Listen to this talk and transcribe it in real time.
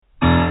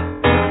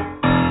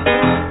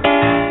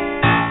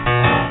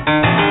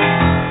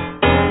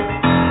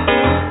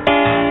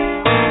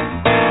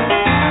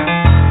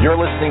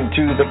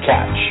to The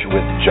Catch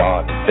with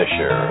John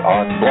Fisher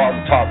on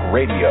Blog Talk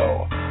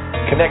Radio,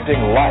 connecting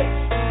life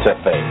to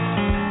faith.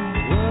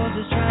 The world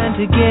is trying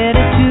to get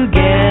it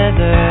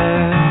together,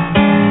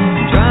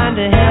 trying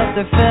to help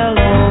their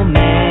fellow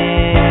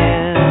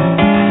man,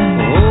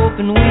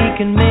 hoping we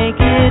can make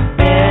it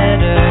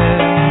better.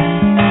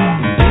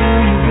 Do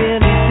you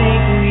really think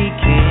we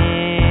can?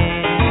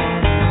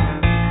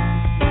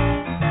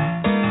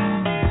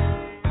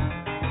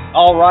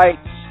 All right.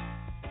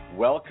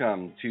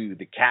 Welcome to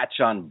The Catch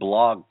on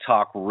Blog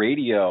Talk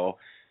Radio.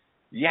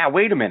 Yeah,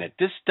 wait a minute.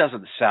 This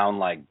doesn't sound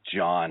like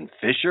John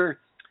Fisher.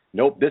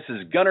 Nope, this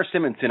is Gunnar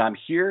Simonson. I'm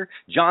here.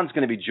 John's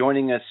going to be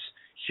joining us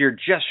here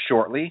just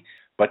shortly.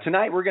 But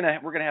tonight we're gonna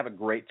have a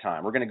great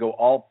time. We're going to go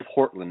all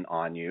Portland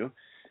on you,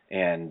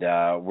 and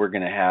we're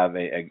going to have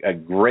a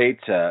great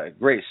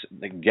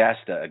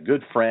guest, a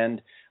good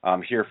friend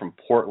here from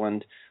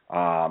Portland.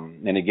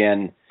 And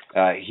again,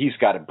 he's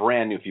got a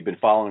brand new, if you've been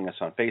following us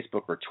on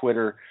Facebook or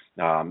Twitter,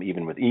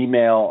 even with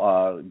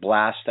email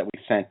blasts that we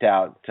sent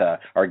out,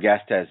 our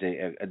guest has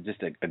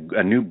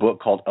a new book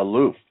called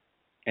Aloof.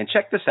 And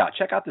check this out.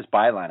 Check out this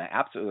byline. I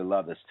absolutely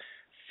love this.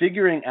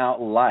 Figuring Out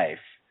Life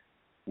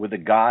with a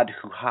God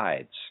Who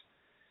Hides.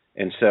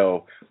 And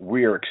so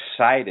we are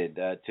excited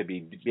to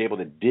be able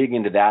to dig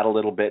into that a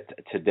little bit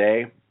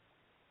today.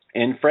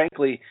 And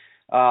frankly,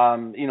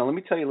 let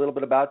me tell you a little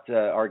bit about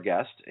our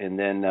guest, and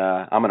then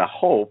I'm going to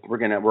hope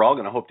we're all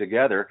going to hope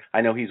together.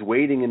 I know he's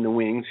waiting in the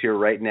wings here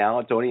right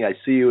now. Tony, I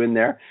see you in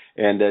there,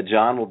 and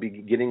John will be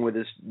getting with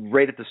us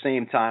right at the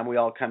same time. We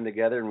all come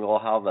together, and we'll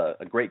all have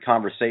a great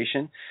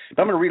conversation.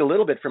 But I'm going to read a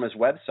little bit from his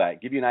website,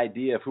 give you an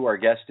idea of who our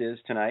guest is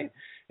tonight,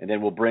 and then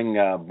we'll bring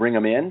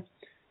him in,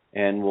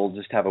 and we'll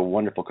just have a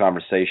wonderful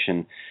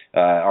conversation.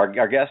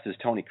 Our guest is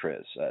Tony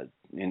Kriz.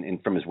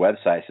 And from his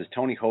website, it says,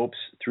 Tony hopes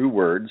through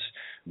words,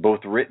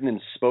 both written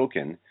and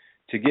spoken,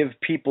 to give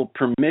people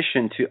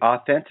permission to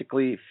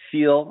authentically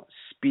feel,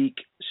 speak,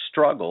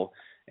 struggle,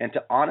 and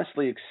to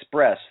honestly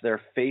express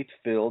their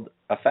faith-filled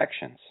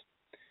affections.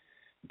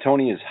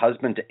 Tony is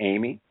husband to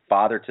Amy,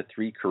 father to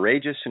 3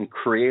 courageous and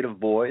creative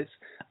boys,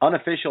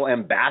 unofficial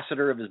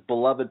ambassador of his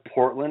beloved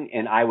Portland,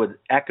 and I would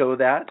echo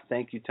that.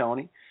 Thank you,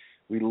 Tony.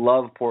 We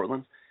love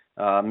Portland.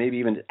 Maybe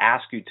even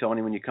ask you,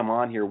 Tony, when you come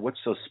on here, what's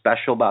so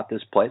special about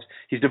this place?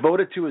 He's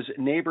devoted to his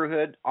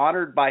neighborhood,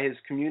 honored by his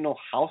communal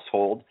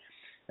household,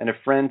 and a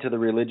friend to the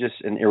religious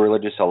and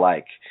irreligious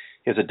alike.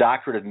 He has a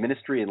doctorate of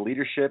ministry and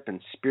leadership and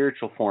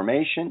spiritual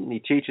formation, and he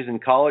teaches in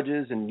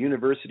colleges and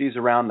universities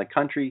around the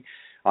country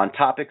on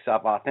topics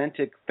of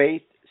authentic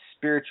faith,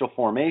 spiritual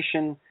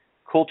formation,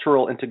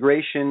 cultural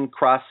integration,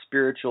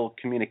 cross-spiritual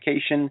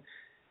communication,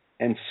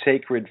 and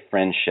sacred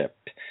friendship.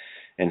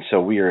 And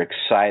so we are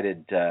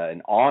excited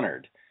and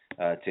honored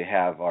to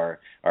have our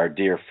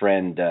dear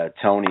friend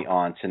Tony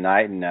on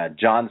tonight. And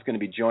John's going to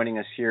be joining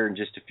us here in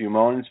just a few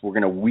moments. We're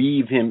going to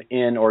weave him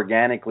in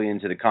organically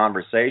into the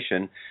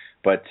conversation.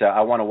 But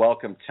I want to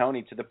welcome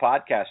Tony to the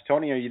podcast.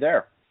 Tony, are you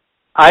there?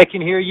 I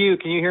can hear you.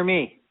 Can you hear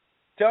me?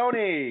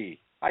 Tony,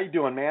 how you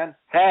doing, man?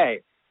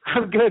 Hey,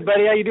 I'm good,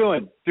 buddy. How you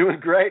doing? Doing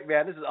great,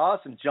 man. This is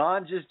awesome.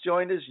 John just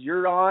joined us.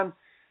 You're on.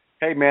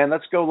 Hey, man,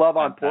 let's go love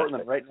on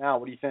Portland right now.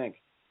 What do you think?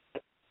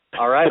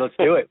 All right, let's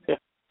do it.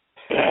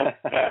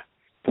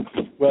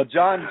 Well,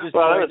 John just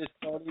joined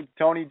us.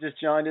 Tony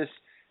just joined us.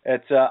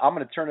 I'm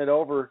going to turn it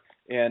over.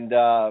 And,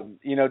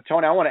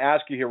 Tony, I want to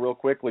ask you here real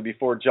quickly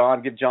before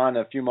give John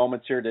a few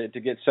moments here to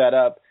get set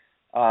up.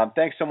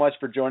 Thanks so much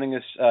for joining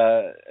us,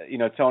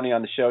 Tony,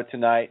 on the show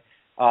tonight.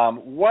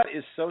 What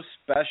is so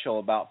special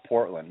about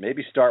Portland?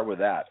 Maybe start with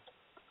that.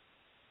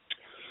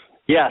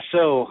 Yeah,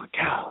 so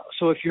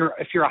if you're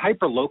a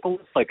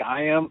hyper-localist like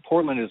I am,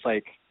 Portland is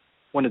like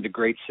one of the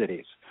great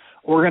cities.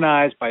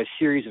 Organized by a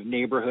series of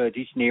neighborhoods.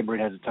 Each neighborhood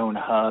has its own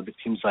hub. It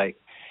seems like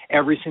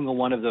every single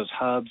one of those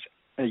hubs,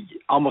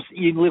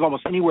 you can live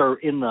almost anywhere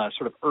in the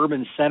sort of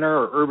urban center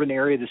or urban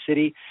area of the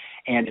city,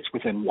 and it's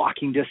within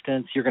walking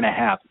distance. You're going to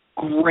have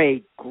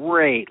great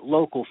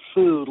local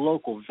food,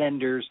 local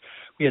vendors.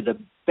 We have the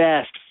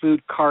best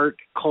food cart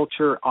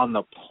culture on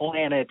the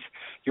planet.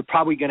 You're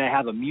probably going to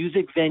have a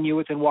music venue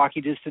within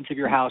walking distance of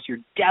your house. You're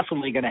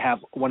definitely going to have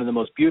one of the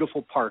most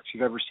beautiful parks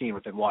you've ever seen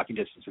within walking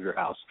distance of your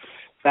house.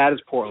 That is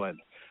Portland.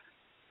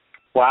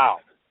 Wow.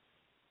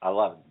 I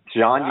love it.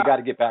 John, You got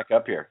to get back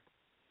up here.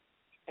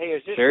 Hey,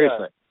 is this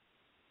seriously?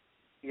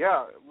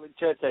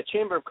 Does the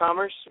Chamber of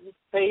Commerce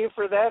pay you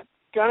for that,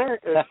 Gunnar?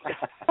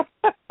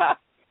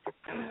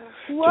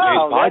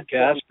 Wow,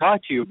 today's podcast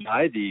brought to you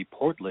by the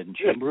Portland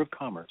Chamber of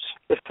Commerce.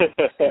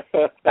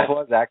 That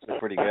was actually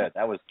pretty good.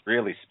 That was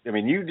really,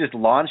 you just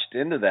launched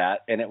into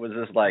that, and it was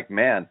just like,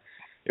 man,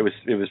 it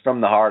was from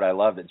the heart. I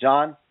loved it.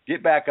 John,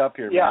 get back up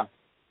here, man.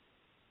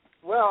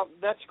 Well,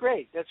 that's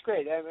great.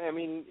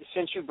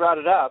 Since you brought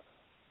it up,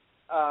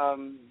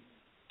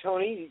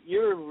 Tony,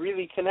 you're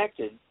really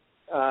connected,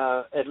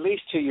 at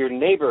least to your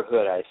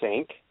neighborhood, I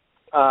think.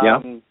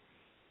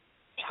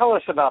 Tell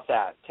us about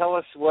that. Tell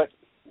us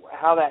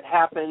how that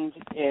happened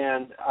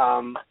and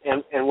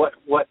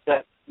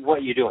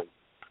what you're doing.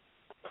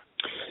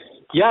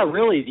 Yeah,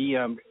 really.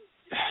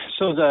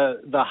 so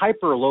the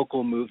hyper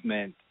local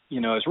movement,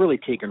 has really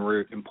taken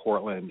root in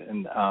Portland,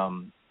 and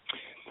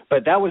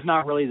but that was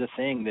not really the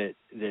thing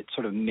that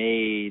sort of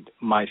made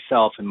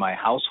myself and my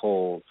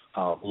household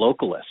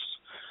localists.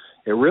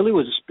 It really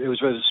was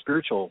a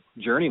spiritual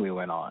journey we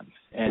went on,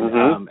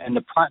 and and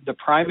the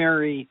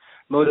primary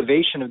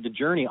motivation of the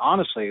journey,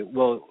 honestly,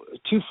 well,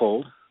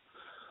 twofold.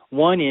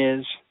 One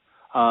is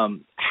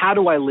how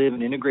do I live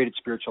an integrated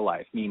spiritual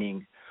life,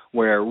 meaning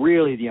where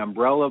really the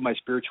umbrella of my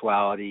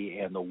spirituality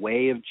and the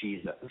way of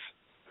Jesus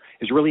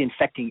is really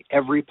infecting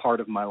every part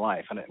of my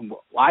life. And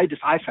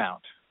I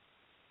found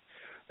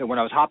that when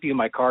I was hopping in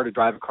my car to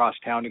drive across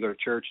town to go to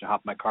church, and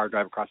hop in my car,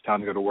 drive across town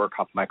to go to work,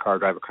 hop in my car,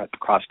 drive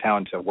across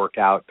town to work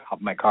out, hop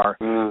in my car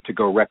to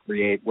go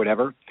recreate,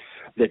 whatever,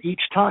 that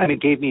each time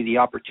it gave me the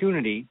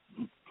opportunity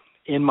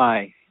in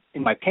my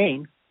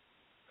pain,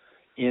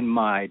 in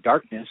my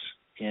darkness,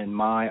 in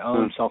my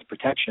own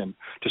self-protection,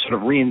 to sort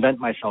of reinvent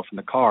myself in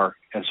the car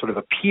and sort of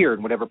appear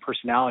in whatever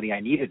personality I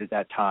needed at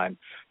that time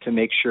to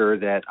make sure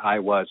that I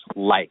was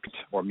liked,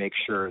 or make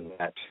sure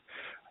that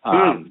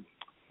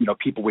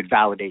people would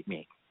validate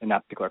me in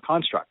that particular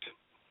construct.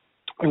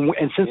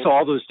 And since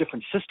all those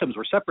different systems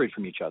were separated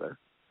from each other,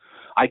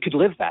 I could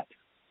live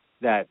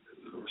that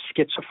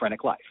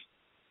schizophrenic life.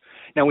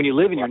 Now, when you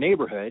live in your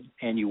neighborhood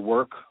and you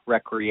work,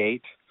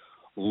 recreate,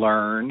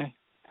 learn,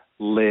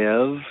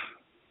 live,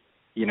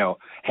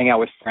 hang out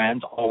with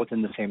friends, all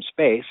within the same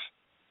space,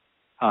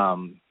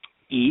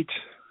 eat,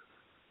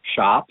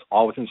 shop,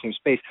 all within the same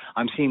space,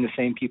 I'm seeing the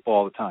same people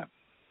all the time.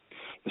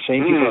 The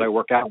same people that I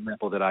work out with,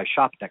 people that I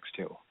shop next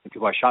to. The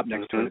people I shop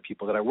next to are the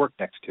people that I work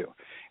next to, and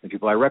the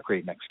people I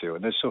recreate next to.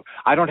 And so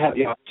I don't have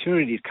the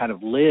opportunity to kind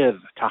of live,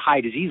 to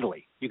hide as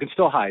easily. You can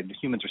still hide.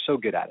 Humans are so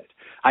good at it.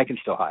 I can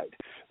still hide,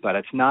 but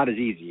it's not as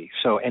easy.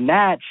 So, and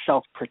that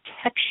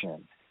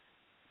self-protection,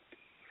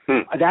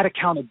 that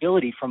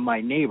accountability from my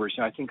neighbors,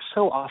 I think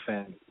so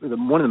often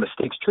one of the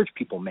mistakes church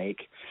people make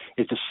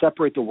is to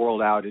separate the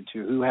world out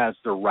into who has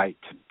the right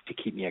to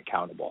keep me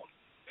accountable.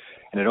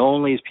 And it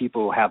only is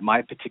people who have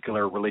my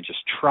particular religious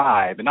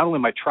tribe, and not only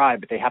my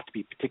tribe, but they have to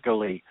be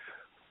particularly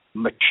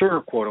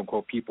mature,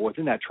 quote-unquote, people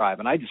within that tribe.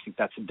 And I just think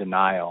that's a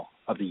denial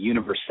of the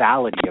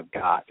universality of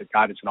God, that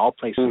God is in all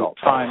places at all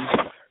times,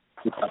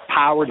 with the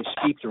power to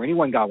speak through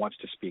anyone God wants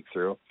to speak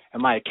through.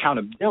 And my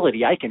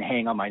accountability, I can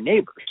hang on my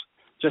neighbors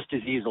just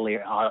as easily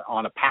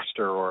on a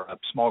pastor or a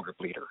small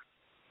group leader.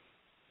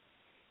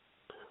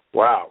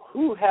 Wow.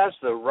 Who has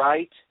the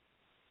right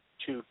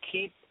to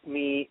keep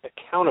me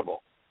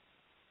accountable?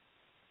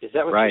 Is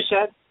that what you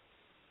said?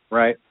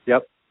 Right.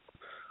 Yep.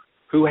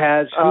 Who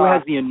has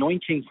the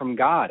anointing from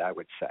God, I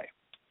would say.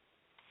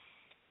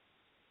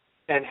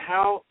 And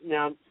how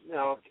now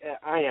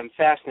I am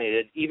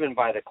fascinated even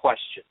by the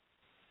question.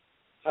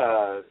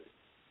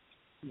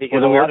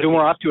 Because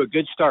we're off to a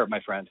good start,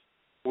 my friend.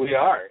 We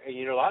are.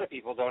 A lot of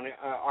people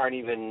aren't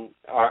even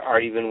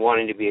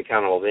wanting to be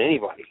accountable to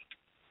anybody,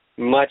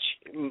 much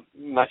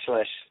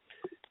less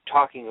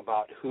talking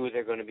about who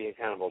they're going to be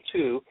accountable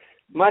to,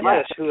 much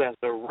less who has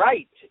the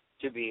right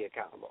to be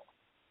accountable.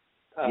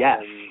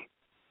 Yes.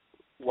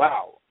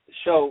 Wow.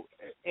 So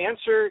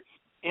answer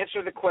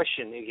the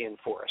question again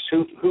for us.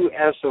 Who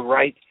has the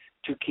right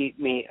to keep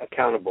me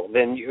accountable?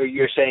 Then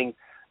you're saying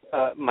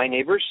my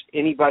neighbors,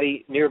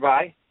 anybody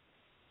nearby?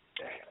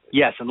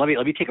 Yes, and let me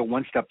take it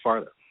one step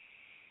farther.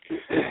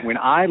 When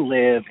I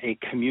live a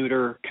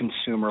commuter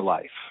consumer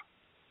life,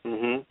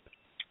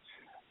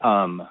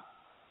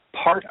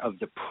 part of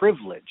the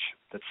privilege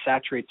that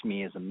saturates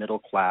me as a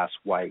middle-class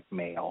white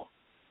male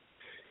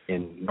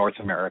in North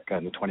America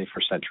in the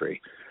 21st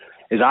century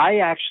is I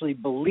actually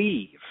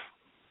believe,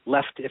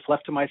 if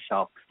left to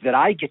myself, that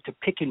I get to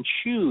pick and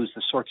choose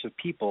the sorts of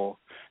people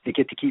that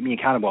get to keep me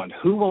accountable. And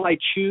who will I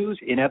choose?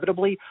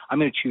 Inevitably, I'm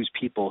going to choose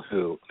people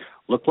who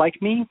look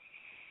like me,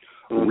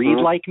 read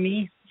like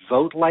me,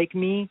 vote like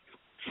me,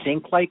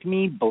 think like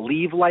me,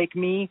 believe like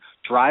me,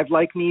 drive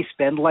like me,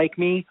 spend like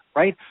me,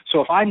 right? So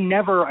if I'm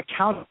never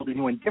accountable to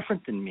anyone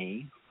different than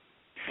me,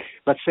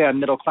 let's say I'm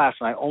middle class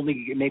and I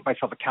only make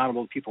myself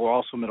accountable to people who are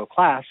also middle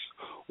class,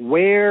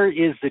 where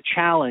is the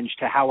challenge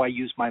to how I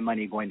use my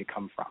money going to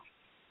come from?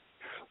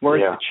 Where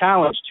is the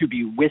challenge to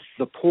be with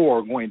the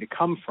poor going to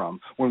come from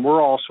when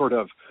we're all sort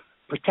of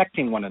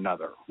protecting one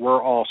another?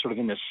 We're all sort of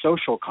in this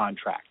social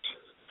contract.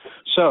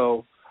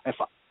 So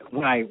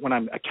when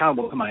I'm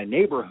accountable to my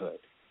neighborhood,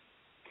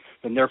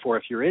 then therefore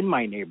if you're in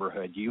my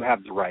neighborhood, you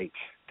have the right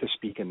to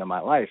speak into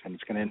my life, and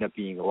it's going to end up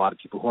being a lot of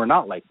people who are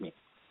not like me,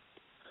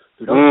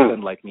 who don't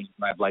spend like me,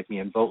 drive like me,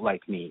 and vote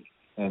like me,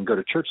 and go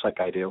to church like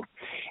I do.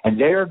 And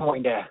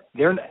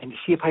and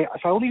see if I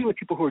only do with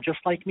people who are just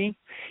like me,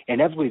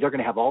 inevitably they're going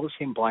to have all the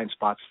same blind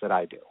spots that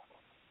I do,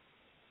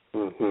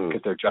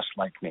 because they're just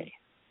like me.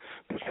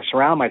 But if I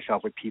surround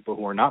myself with people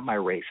who are not my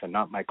race and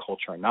not my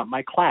culture and not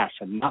my class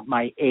and not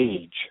my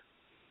age,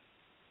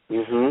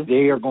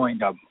 they are going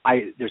to.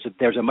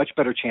 There's a much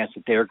better chance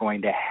that they are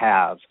going to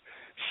have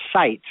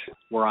sight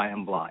where I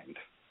am blind,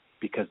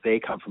 because they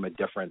come from a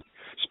different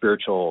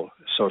spiritual,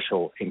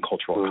 social, and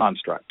cultural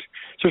construct.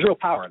 So there's real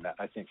power in that,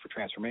 I think, for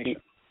transformation.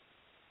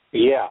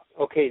 Yeah.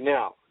 Okay.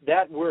 Now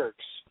that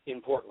works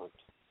in Portland.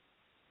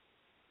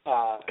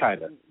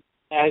 Kind of.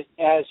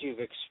 As you've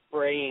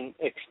explained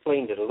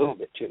it a little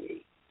bit to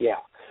me. Yeah.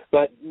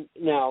 But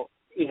now,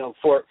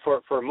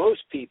 for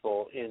most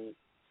people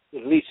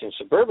at least in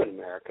suburban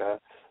America,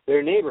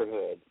 their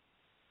neighborhood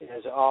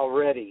is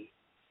already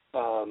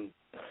gentrified,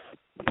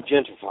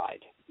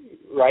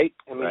 right?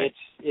 I mean, right.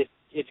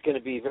 it's going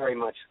to be very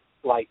much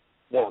like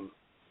them.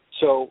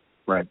 So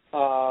Right.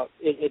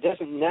 It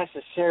doesn't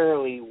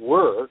necessarily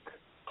work,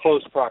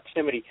 close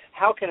proximity.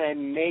 How can I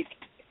make,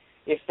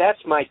 if that's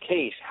my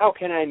case, how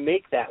can I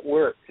make that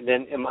work?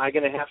 Then am I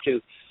going to have to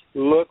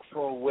look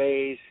for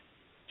ways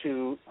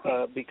to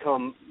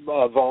become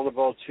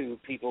vulnerable to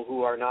people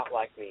who are not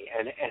like me?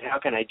 And how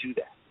can I do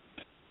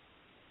that?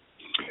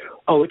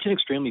 Oh, it's an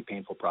extremely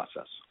painful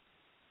process.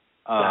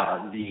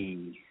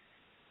 The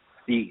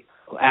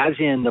as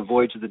in the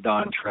Voyage of the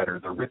Dawn Treader,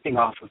 the ripping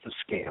off of the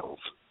scales.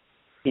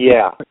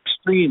 Yeah.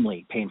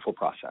 Extremely painful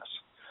process.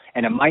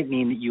 And it might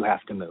mean that you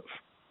have to move.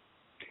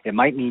 It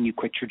might mean you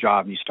quit your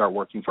job and you start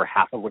working for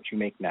half of what you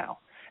make now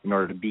in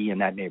order to be in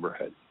that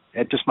neighborhood.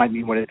 It just might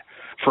mean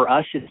for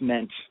us, it's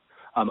meant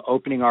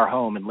opening our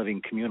home and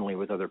living communally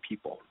with other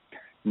people,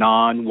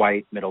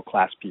 non-white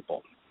middle-class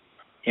people,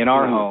 in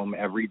our home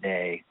every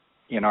day,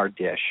 in our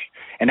dish.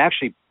 And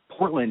actually,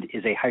 Portland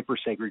is a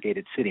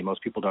hyper-segregated city.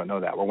 Most people don't know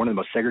that. We're one of the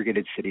most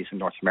segregated cities in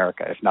North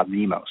America, if not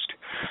the most.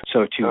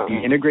 So to be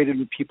integrated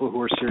with people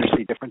who are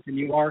seriously different than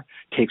you are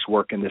takes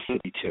work in this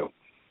city, too.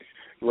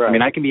 Right. I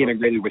mean, I can be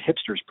integrated with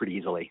hipsters pretty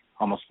easily,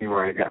 almost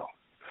anywhere I go.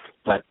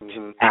 But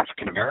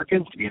African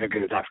Americans, to be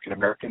integrated with African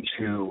Americans,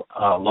 who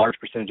a large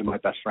percentage of my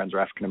best friends are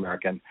African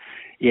American,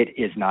 it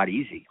is not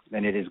easy.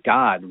 And it is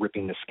God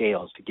ripping the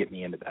scales to get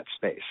me into that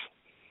space.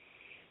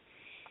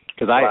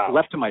 Because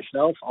left to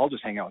myself, I'll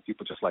just hang out with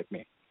people just like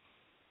me.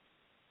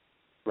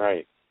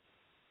 Right.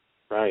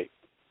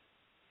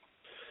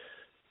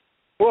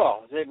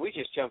 Well, we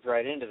just jumped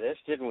right into this,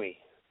 didn't we?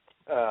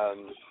 So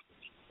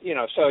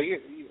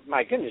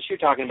my goodness, you're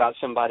talking about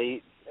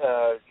somebody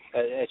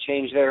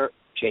change their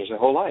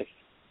whole life,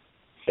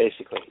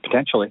 basically.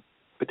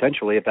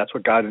 Potentially, if that's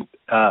what God,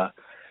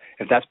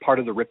 if that's part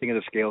of the ripping of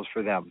the scales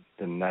for them,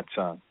 then that's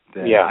I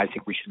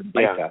think we should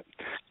invite that.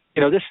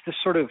 This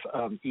sort of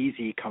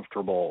easy,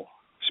 comfortable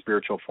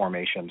spiritual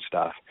formation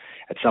stuff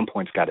at some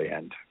point's got to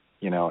end.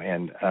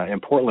 And in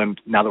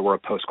Portland, now that we're a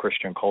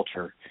post-Christian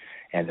culture,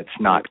 and it's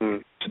not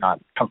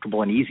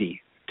comfortable and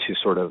easy to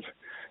sort of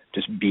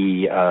just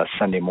be a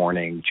Sunday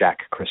morning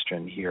Jack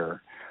Christian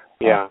here.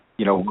 Yeah.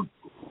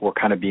 We're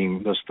kind of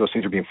being those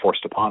things are being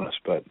forced upon us.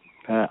 But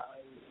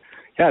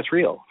it's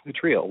real.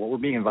 It's real. What we're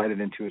being invited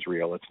into is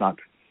real. It's not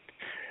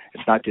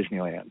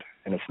Disneyland,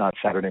 and it's not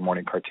Saturday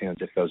morning cartoons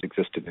if those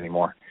existed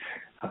anymore.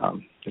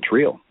 It's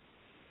real.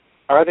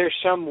 Are there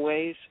some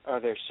ways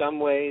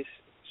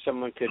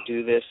someone could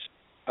do this,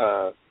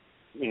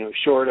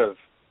 short of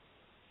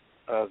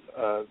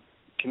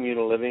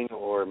communal living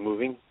or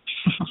moving?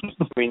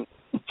 I mean,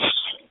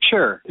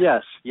 sure.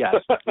 Yes.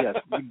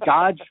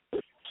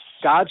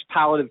 God's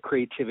palette of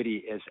creativity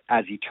is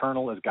as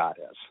eternal as God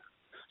is.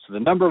 So the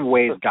number of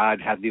ways God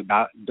has the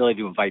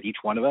ability to invite each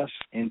one of us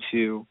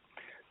into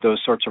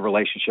those sorts of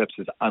relationships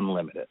is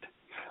unlimited.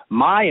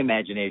 My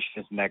imagination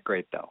isn't that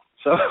great, though.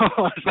 So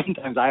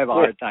sometimes I have a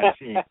hard time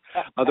seeing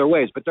other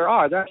ways. But there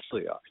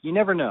absolutely are. You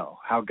never know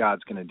how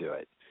God's going to do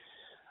it.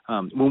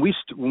 When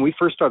we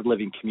first started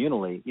living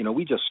communally,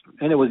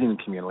 and it wasn't even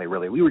communally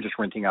really. We were just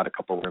renting out a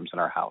couple of rooms in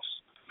our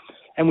house,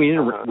 and we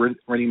ended up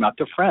renting them out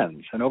to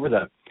friends. And over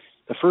the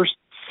first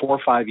 4 or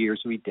 5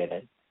 years we did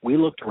it, we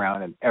looked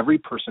around, and every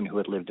person who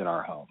had lived in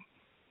our home,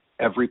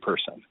 every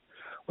person,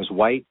 was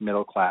white,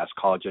 middle class,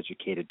 college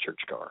educated,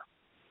 churchgoer.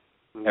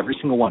 Every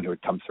single one who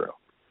had come through,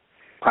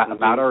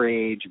 about our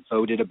age,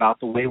 voted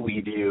about the way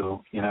we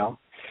do,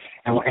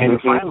 And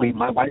finally,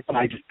 my wife and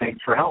I just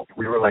begged for help.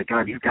 We were like,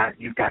 God, you've got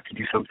to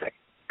do something,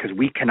 because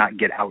we cannot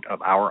get out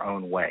of our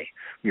own way.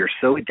 We are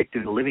so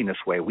addicted to living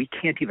this way, we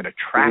can't even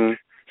attract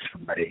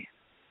somebody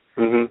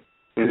who's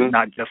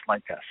not just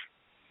like us.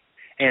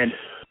 And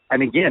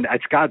again,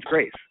 it's God's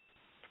grace.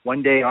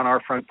 One day on our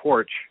front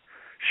porch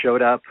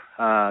showed up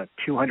a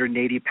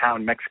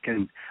 280-pound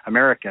Mexican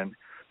American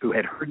who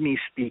had heard me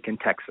speak in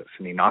Texas,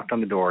 and he knocked on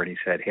the door and he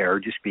said, "Hey, I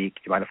heard you speak.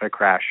 Do you mind if I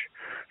crash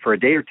for a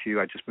day or two?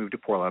 I just moved to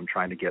Portland. I'm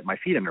trying to get my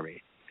feet under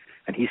me."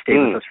 And he stayed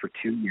with us for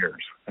 2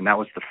 years, and that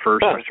was the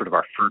first, sort of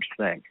our first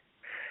thing.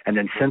 And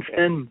then since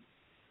then,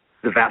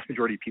 the vast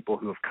majority of people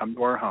who have come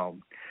to our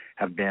home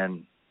have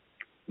been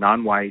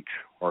non-white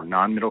or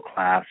non-middle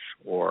class,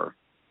 or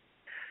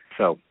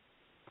so.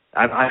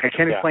 I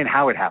can't explain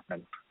how it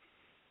happened.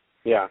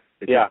 Yeah,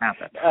 it just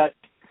happened.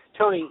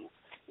 Tony,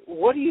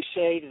 what do you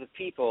say to the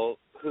people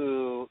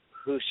who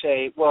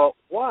say, well,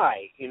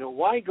 why?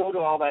 Why go to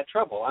all that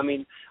trouble? I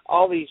mean,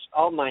 all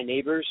my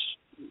neighbors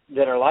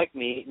that are like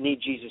me need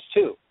Jesus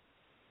too.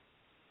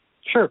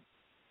 Sure.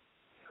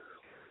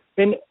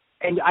 And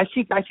I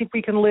think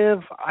we can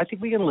live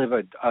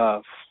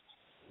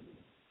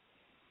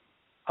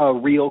a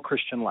real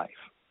Christian life.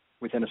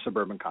 within a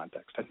suburban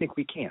context. I think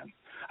we can.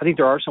 I think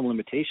there are some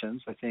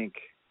limitations. I think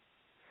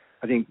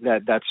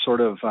that's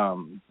sort of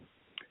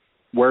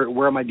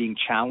where am I being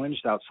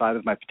challenged outside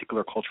of my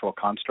particular cultural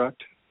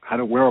construct?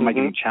 Where am I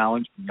getting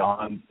challenged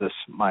beyond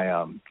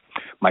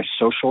my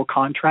social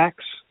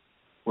contracts,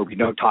 where we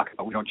don't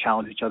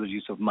challenge each other's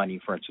use of money,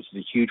 for instance, is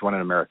a huge one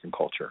in American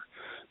culture,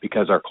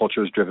 because our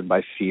culture is driven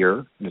by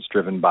fear and it's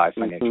driven by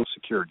financial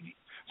security.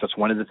 So it's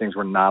one of the things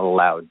we're not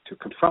allowed to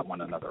confront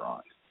one another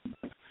on.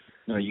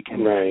 You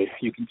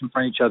can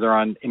confront each other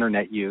on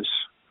internet use.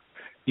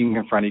 You can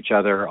confront each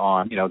other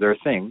on, there are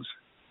things,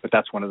 but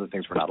that's one of the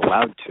things we're not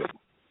allowed to.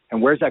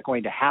 And where's that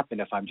going to happen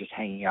if I'm just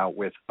hanging out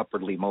with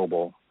upwardly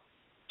mobile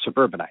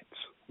suburbanites?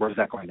 Where's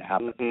that going to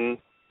happen?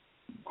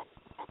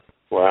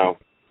 Wow.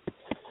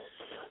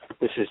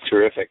 This is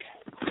terrific.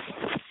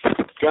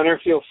 Gunnar,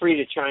 feel free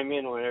to chime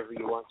in whenever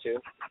you want to.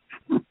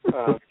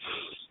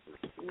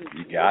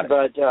 You got it.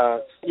 But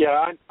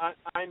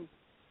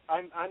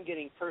I'm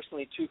getting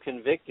personally too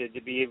convicted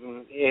to be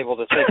even able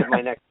to think of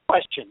my next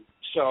question.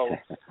 So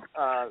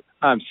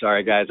I'm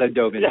sorry, guys. I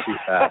dove in too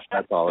fast.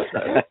 That's all it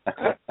says.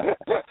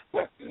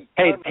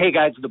 Hey,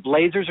 guys. The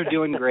Blazers are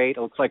doing great.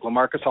 It looks like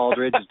LaMarcus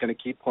Aldridge is going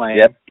to keep playing.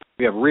 Yep.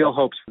 We have real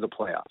hopes for the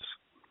playoffs.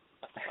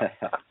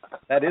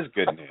 That is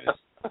good news.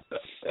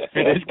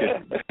 It is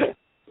good.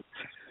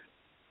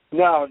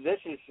 No, this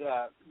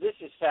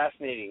is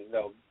fascinating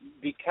though,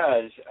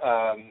 because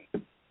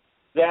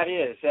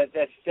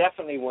that's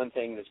definitely one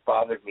thing that's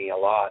bothered me a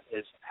lot,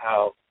 is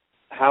how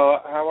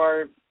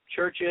our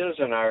churches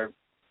and our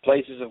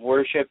places of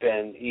worship,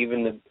 and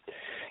even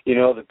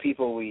the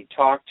people we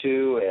talk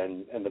to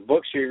and the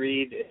books we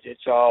read,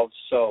 it's all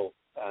so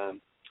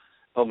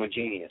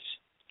homogeneous,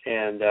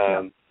 and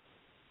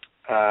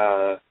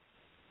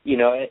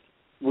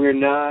we're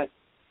not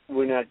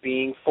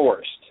being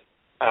forced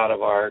out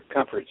of our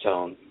comfort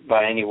zone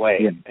by any way,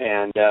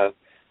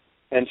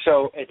 and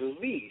so at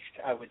least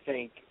I would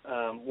think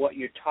what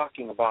you're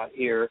talking about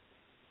here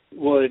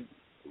would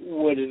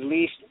at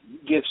least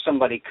give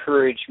somebody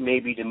courage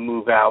maybe to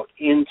move out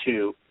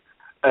into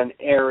an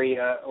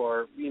area,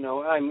 or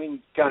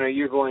Gunnar,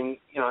 you're going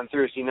on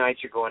Thursday nights,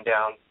 you're going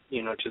down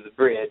to the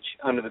bridge,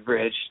 under the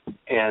bridge,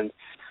 and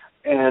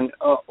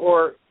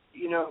or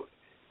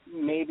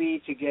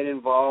maybe to get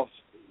involved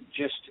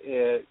just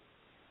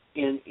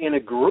in a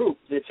group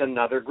that's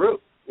another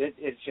group.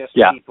 It's just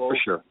people for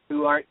sure.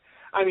 who aren't.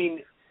 I mean,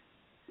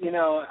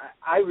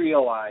 I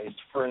realized,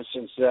 for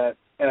instance, that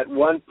at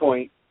one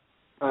point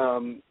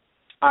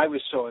I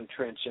was so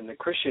entrenched in the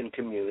Christian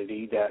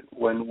community that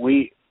when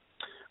we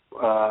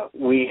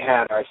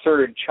had our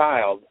third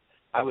child,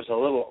 I was a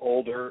little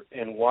older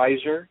and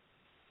wiser,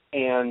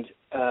 and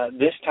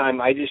this time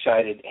I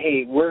decided,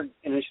 hey,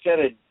 instead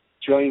of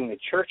joining the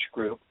church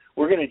group,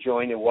 we're going to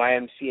join the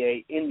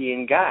YMCA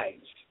Indian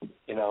Guides,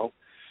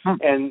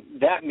 and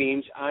that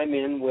means I'm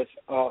in with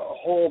a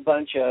whole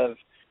bunch of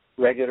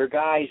regular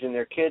guys and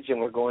their kids, and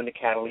we're going to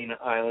Catalina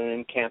Island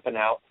and camping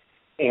out,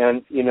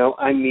 and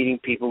I'm meeting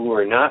people who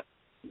are not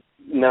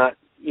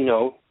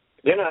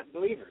they're not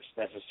believers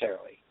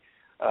necessarily,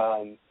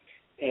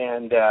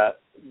 and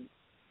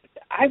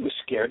I was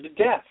scared to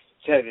death,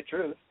 to tell you the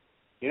truth.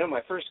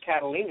 My first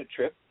Catalina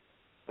trip,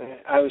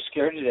 I was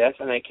scared to death,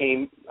 and I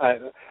came.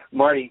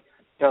 Marty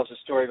tells a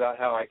story about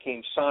how I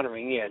came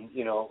sauntering in,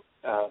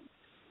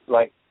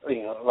 like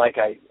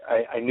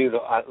I knew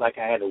like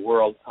I had the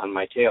world on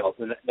my tail,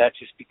 and that's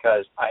just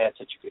because I had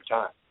such a good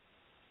time,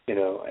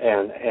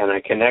 and I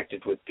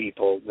connected with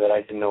people that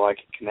I didn't know I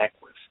could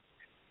connect with,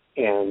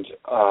 and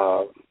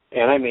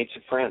I made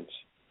some friends,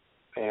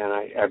 and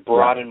I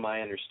broadened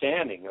my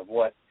understanding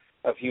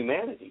of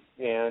humanity,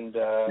 and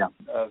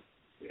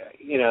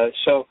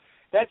so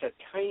that's a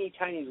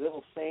tiny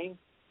little thing,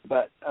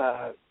 but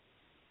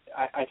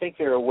I think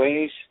there are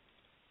ways.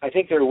 I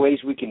think there are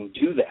ways we can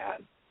do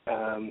that.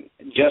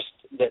 Just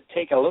that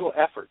take a little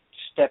effort to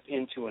step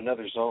into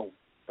another zone,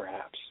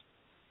 perhaps.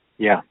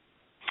 Yeah.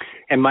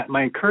 And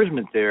my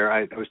encouragement there,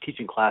 I was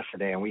teaching class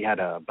today, and we had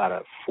about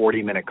a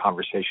 40-minute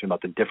conversation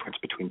about the difference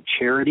between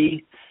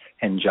charity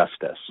and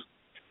justice,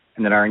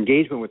 and that our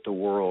engagement with the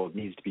world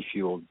needs to be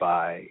fueled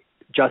by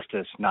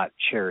justice, not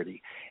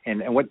charity.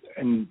 And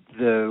I'm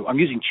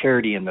using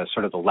charity in the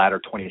sort of the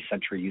latter 20th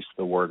century use of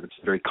the word. It's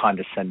a very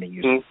condescending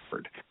use of the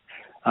word.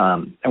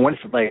 And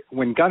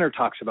when Gunnar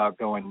talks about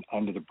going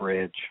under the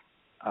bridge,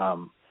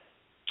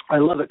 I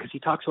love it because he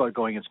talks about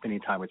going and spending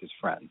time with his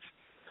friends.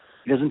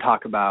 He doesn't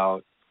talk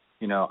about,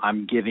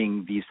 I'm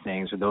giving these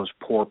things or those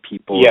poor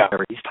people. Yeah.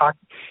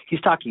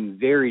 He's talking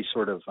very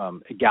sort of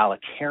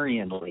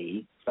egalitarianly,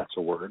 if that's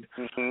a word,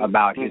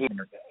 about his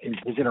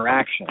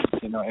interactions.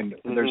 And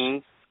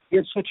we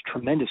have such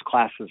tremendous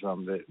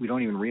classism that we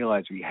don't even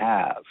realize we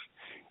have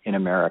in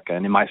America,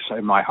 and in my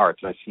heart,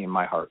 that I see in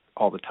my heart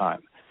all the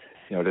time.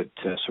 To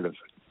sort of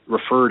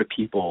refer to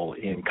people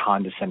in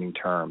condescending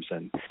terms.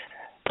 And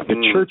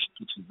the church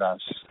teaches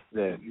us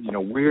that,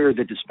 we're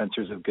the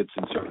dispensers of goods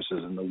and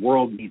services, and the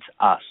world needs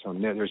us.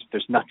 And there's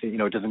nothing,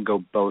 it doesn't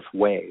go both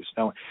ways.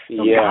 No,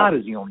 God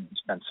is the only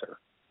dispenser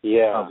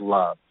of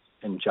love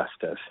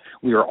injustice.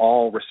 We are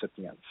all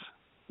recipients,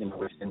 in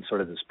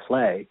sort of this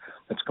play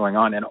that's going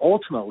on. And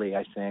ultimately,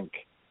 I think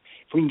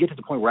if we can get to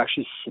the point where we're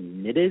actually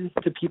submitted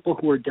to people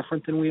who are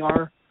different than we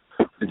are,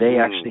 they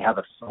actually have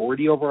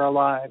authority over our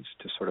lives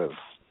to sort of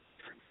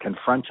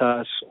confront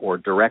us or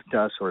direct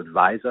us or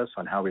advise us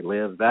on how we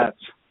live, that's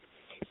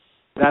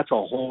a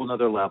whole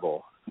other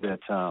level that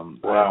I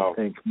don't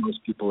think most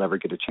people ever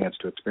get a chance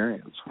to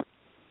experience.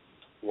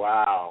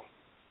 Wow.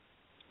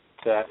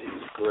 That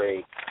is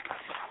great.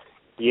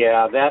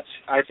 Yeah,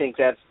 I think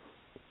that's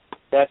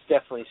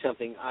definitely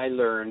something I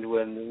learned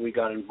when we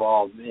got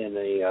involved in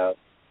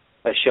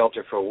a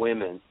shelter for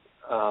women.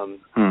 And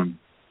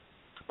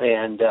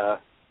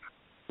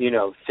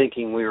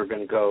thinking we were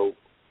going to go,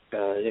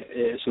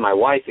 it's my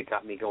wife that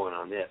got me going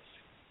on this.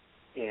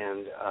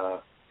 And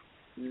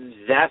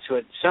that's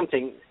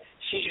something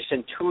she just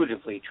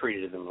intuitively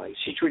treated them like.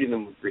 She treated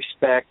them with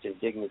respect and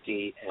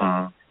dignity,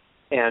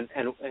 and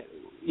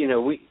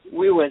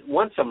we went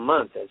once a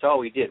month. That's all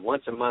we did,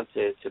 once a month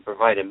to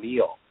provide a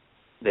meal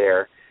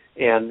there.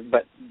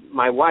 But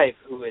my wife,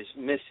 who is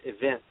Miss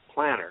Event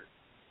Planner,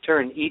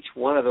 turned each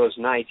one of those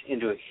nights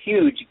into a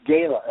huge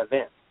gala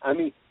event. I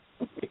mean,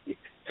 we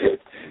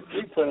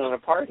put on a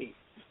party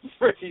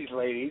for these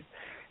ladies,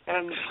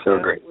 and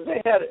great.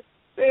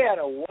 They had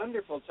a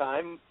wonderful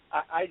time.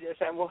 I just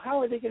said, well,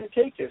 how are they going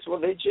to take this? Well,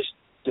 they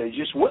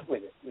just went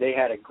with it. They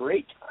had a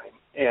great time,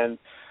 and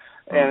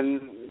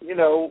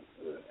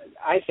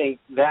I think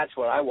that's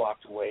what I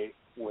walked away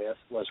with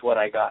was what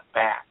I got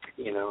back.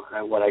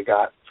 What I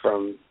got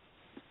from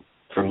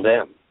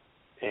them,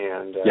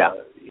 and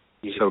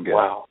so good.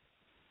 Wow.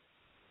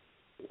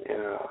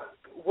 Yeah.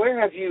 Where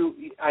have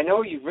you? I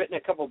know you've written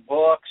a couple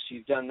books.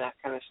 You've done that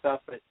kind of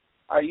stuff, but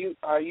are you?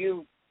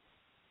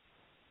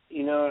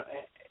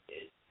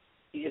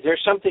 Is there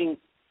something?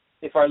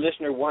 If our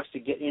listener wants to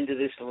get into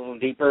this a little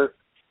deeper,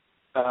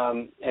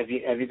 have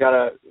you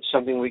got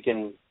something we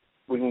can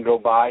go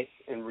by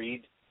and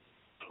read?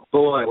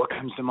 Boy, what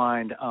comes to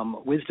mind?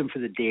 Wisdom for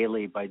the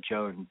Daily by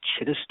Joan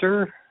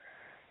Chittister.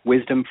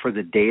 Wisdom for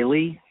the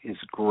Daily is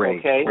great.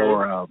 Okay.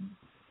 Or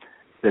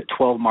the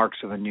 12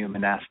 Marks of a New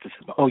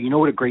Monasticism. Oh, you know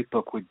what a great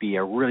book would be?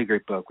 A really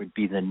great book would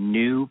be The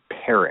New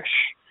Parish.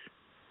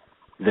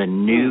 The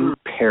New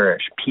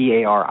Parish,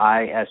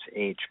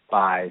 Parish,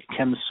 by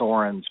Tim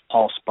Sorens,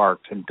 Paul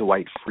Sparks, and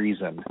Dwight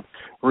Friesen.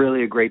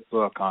 Really a great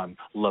book on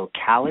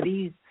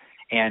locality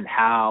and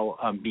how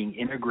being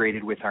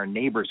integrated with our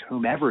neighbors,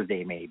 whomever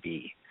they may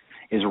be,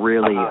 is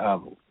really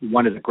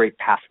one of the great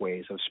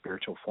pathways of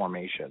spiritual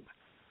formation.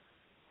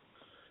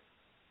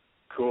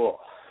 Cool.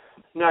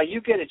 Now, you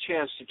get a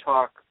chance to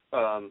talk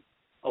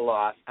a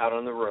lot out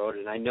on the road,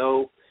 and I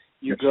know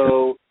you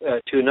go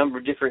to a number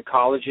of different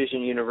colleges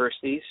and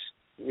universities.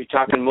 You're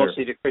talking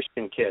mostly to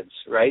Christian kids,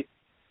 right?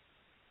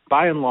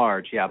 By and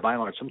large.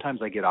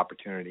 Sometimes I get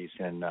opportunities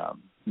in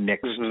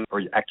mixed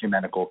or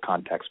ecumenical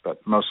context, but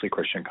mostly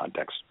Christian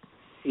context.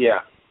 Yeah.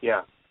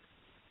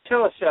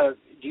 Tell us,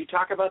 do you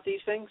talk about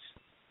these things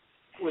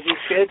with these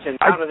kids, and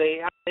how do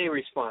they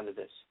respond to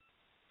this?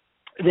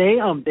 They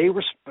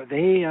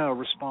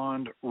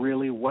respond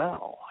really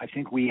well. I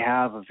think we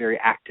have a very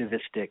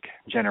activistic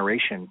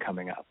generation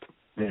coming up.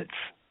 That's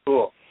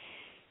cool.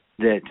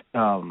 That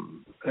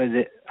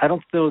I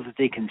don't know that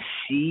they can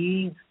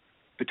see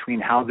between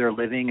how they're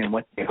living and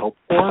what they hope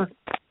for,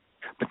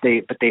 but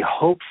they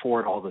hope for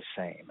it all the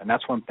same. And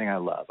that's one thing I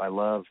love. I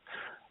love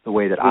the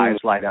way that eyes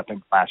light up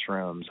in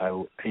classrooms.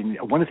 And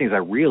one of the things I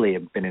really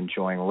have been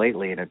enjoying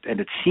lately, and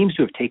it seems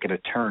to have taken a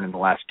turn in the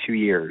last 2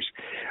 years,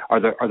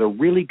 are the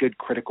really good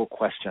critical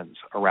questions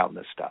around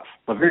this stuff.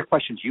 The very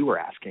questions you were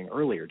asking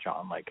earlier,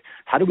 John, like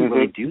how do we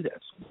really do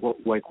this?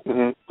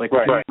 In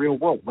the real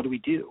world, what do we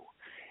do?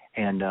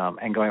 And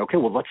going, okay,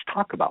 well, let's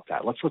talk about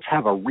that. Let's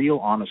have a real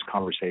honest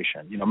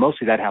conversation.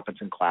 Mostly that happens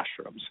in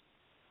classrooms.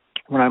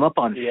 When I'm up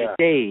on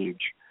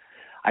stage,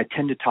 I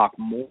tend to talk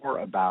more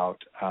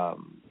about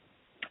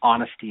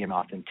honesty and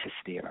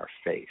authenticity in our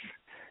faith.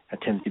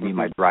 That tends to be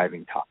my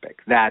driving topic.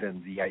 That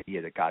and the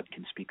idea that God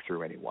can speak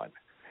through anyone.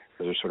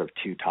 Those are sort of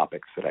two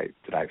topics that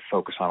I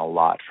focus on a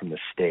lot from the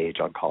stage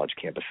on college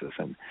campuses,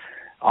 and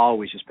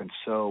always just been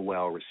so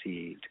well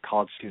received.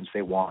 College students,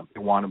 they want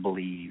to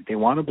believe. They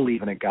want to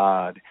believe in a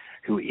God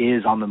who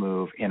is on the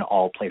move in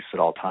all places at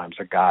all times,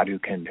 a God who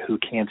can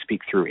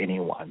speak through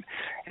anyone,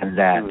 and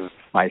that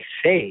my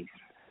faith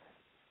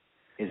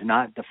is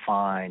not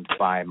defined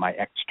by my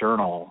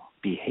external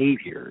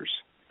behaviors,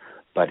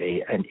 but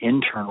an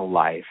internal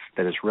life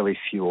that is really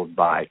fueled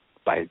by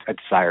a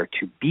desire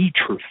to be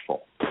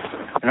truthful.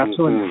 And that's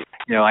when,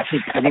 I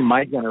think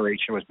my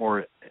generation was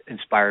more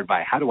inspired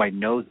by how do I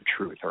know the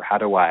truth, or how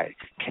do I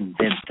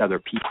convince other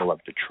people of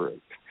the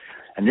truth.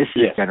 And this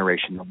is a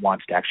generation that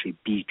wants to actually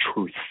be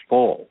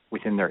truthful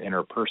within their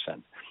inner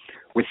person,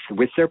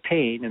 with their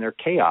pain and their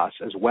chaos,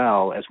 as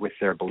well as with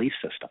their belief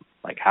system.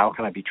 Like, how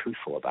can I be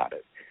truthful about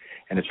it?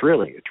 And it's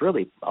really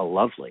a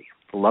lovely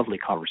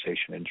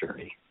conversation and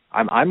journey.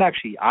 I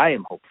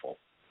am hopeful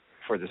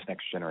for this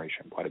next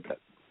generation quite a bit.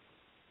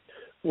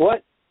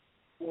 What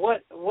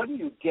do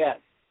you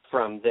get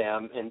from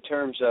them in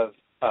terms of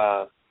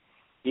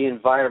the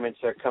environments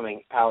they're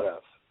coming out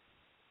of?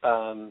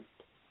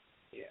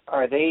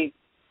 Are they,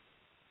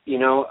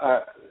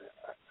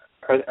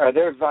 are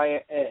their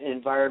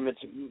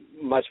environments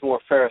much more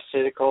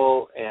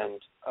pharisaical and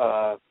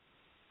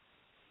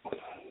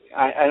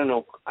I don't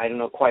know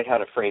quite how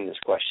to frame this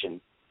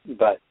question,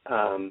 but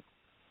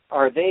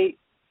are they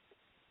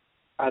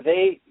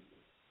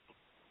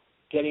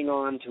getting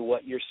on to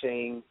what you're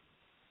saying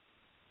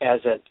as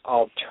an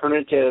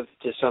alternative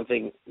to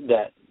something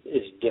that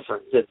is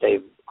different that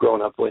they've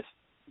grown up with?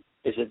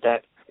 Is it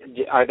that?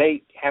 Are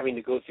they having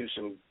to go through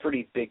some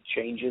pretty big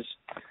changes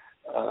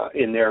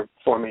in their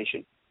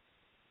formation,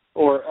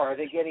 or are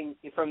they getting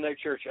from their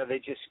church? Is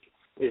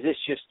this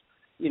just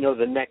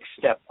the next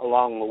step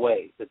along the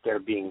way that they're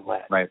being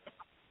led? Right.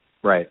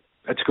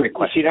 That's a great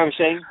question. You see what I'm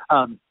saying?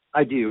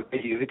 I do.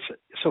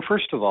 So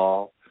first of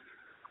all,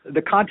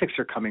 the context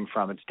they're coming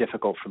from, it's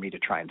difficult for me to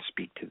try and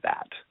speak to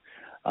that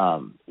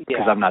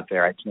because I'm not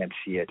there. I can't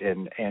see it.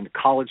 And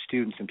college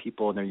students and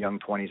people in their young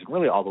 20s and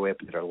really all the way up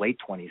into their late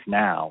 20s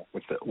now,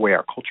 with the way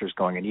our culture is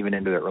going, and even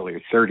into their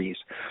earlier 30s,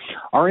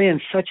 are in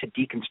such a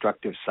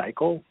deconstructive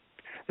cycle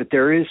that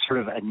there is sort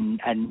of a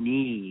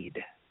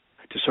need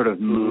to sort of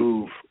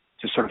move,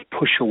 to sort of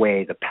push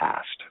away the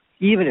past,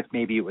 even if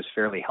maybe it was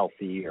fairly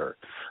healthy or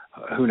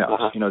who knows.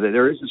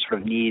 There is a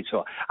sort of need.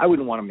 So I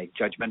wouldn't want to make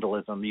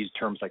judgmentalism, use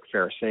terms like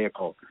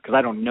pharisaical, because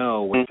I don't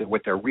know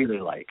what they're really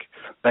like.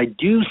 But I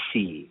do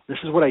see,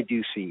 this is what I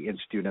do see in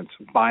students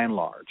by and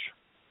large.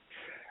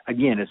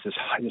 Again, it's this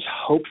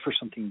hope for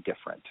something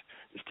different,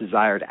 this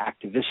desire to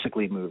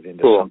activistically move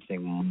into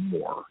something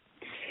more.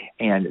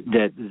 And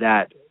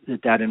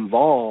that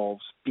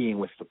involves being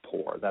with the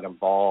poor, that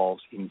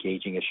involves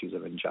engaging issues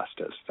of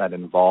injustice, that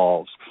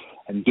involves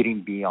and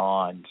getting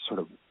beyond sort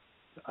of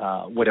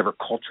whatever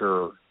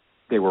culture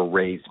they were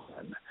raised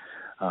in,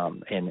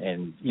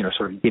 and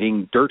sort of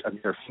getting dirt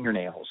under their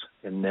fingernails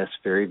in this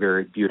very,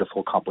 very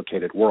beautiful,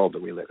 complicated world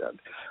that we live in.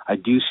 I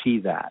do see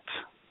that.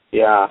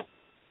 Yeah,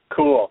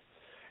 cool.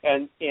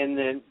 And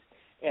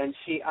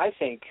see, I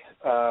think,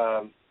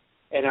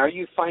 and are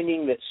you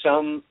finding that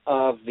some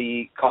of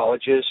the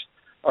colleges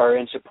are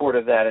in support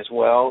of that as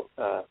well?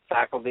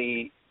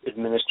 Faculty,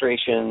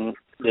 administration,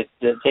 that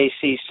they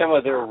see some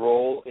of their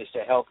role is to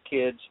help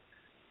kids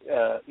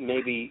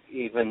maybe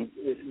even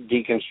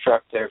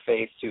deconstruct their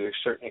faith to a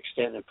certain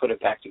extent and put it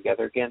back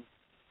together again?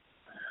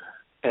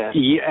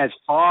 As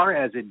far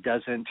as it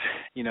doesn't,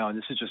 and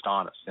this is just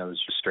honest, this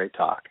is just straight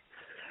talk,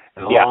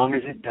 as long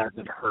as it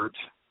doesn't hurt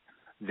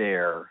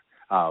their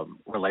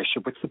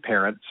relationship with the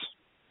parents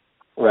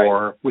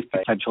or with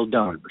potential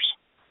donors.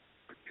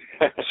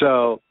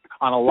 So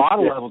on a lot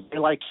of levels, they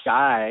like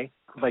guy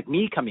like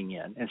me coming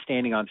in and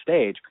standing on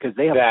stage because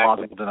they have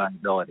plausible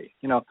deniability.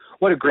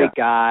 What a great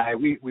guy.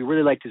 We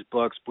really liked his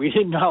books. We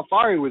didn't know how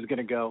far he was going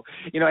to go.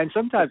 And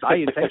sometimes I'll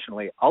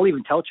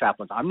even tell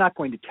chaplains, I'm not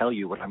going to tell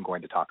you what I'm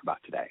going to talk about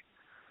today.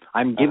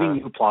 I'm giving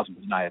you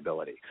plausible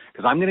deniability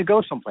because I'm going to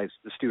go someplace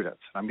with the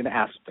students. I'm going to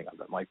ask something of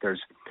them. Like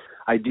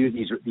I do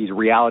these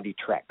reality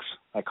treks,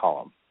 I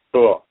call them,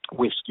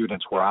 with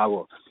students where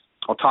I'll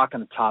talk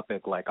on a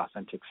topic like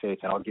authentic faith,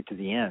 and I'll get to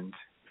the end,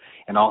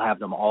 and I'll have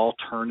them all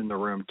turn in the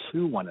room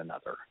to one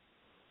another,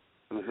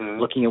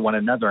 looking at one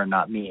another and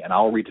not me, and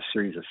I'll read a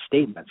series of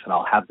statements, and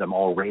I'll have them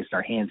all raise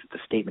their hands that the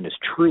statement is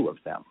true of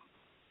them,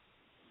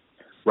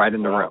 right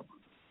in the room,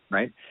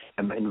 right?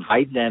 And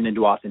invite them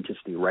into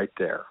authenticity right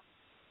there.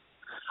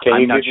 Can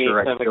you give me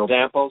some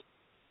examples?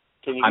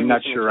 I'm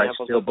not sure I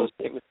still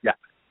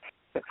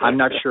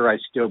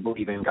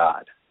believe in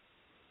God.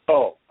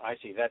 Oh, I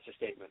see. That's a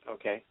statement.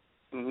 Okay.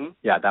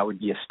 Yeah, that would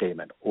be a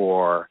statement.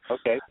 Or let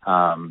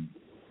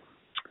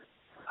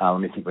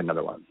me think of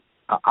another one.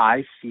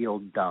 I feel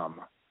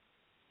dumb,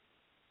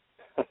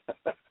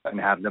 and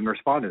have them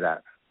respond to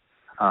that.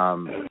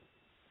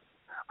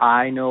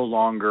 I no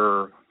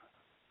longer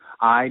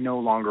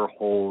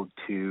hold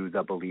to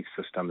the belief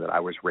system that I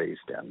was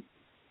raised in.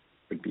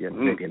 Would be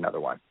maybe another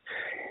one.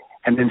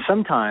 And then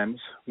sometimes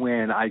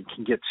when I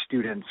can get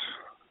students,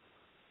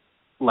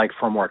 like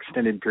for a more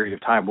extended period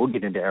of time, we'll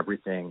get into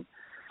everything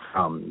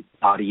from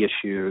body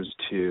issues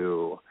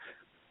to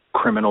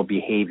criminal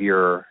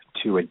behavior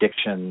to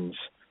addictions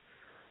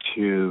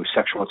to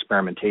sexual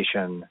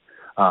experimentation,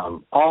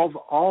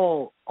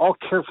 all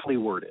carefully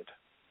worded,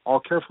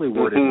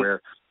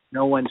 where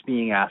no one's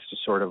being asked to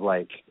sort of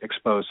like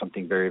expose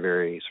something very,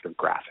 very sort of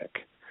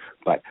graphic.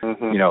 But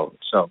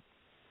so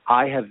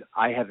I have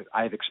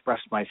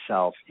expressed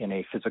myself in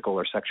a physical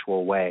or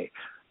sexual way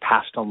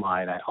past a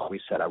line I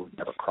always said I would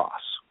never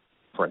cross,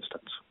 for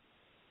instance.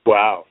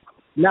 Wow.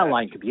 And that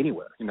line could be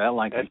anywhere. That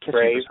line could be kissing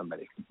for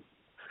somebody.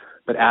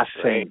 But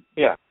saying,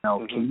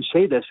 can you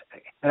say this?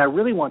 And I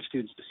really want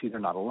students to see they're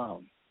not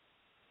alone.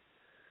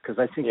 Because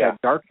I think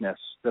that darkness,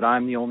 that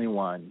I'm the only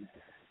one,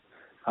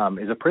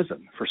 is a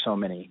prison for so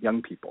many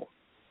young people.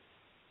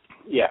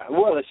 Yeah,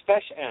 well,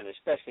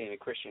 especially in a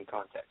Christian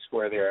context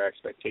where there are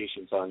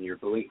expectations on your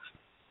belief.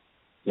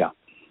 Yeah.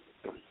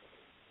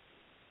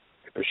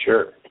 For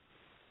sure.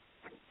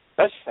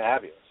 That's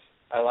fabulous.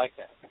 I like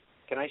that.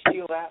 Can I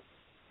steal that?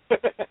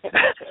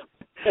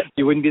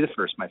 You wouldn't be the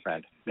first, my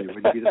friend. You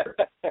wouldn't be the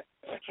first.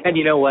 And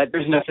you know what?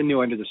 There's nothing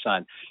new under the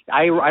sun.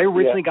 I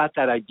originally got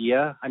that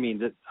idea. I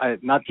mean,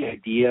 not the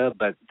idea,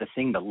 but the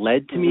thing that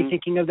led to me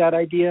thinking of that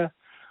idea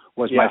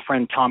was my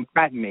friend Tom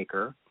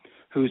Crattenmaker,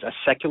 who's a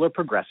secular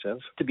progressive,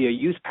 to be a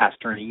youth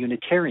pastor in a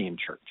Unitarian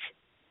church.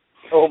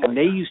 And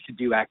they used to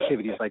do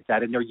activities like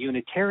that in their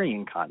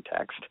Unitarian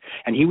context.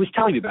 And he was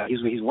telling me about it.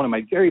 He's one of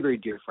my very, very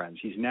dear friends.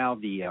 He's now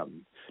the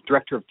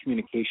director of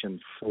communications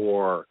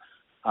for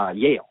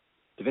Yale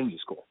Divinity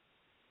School.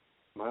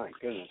 My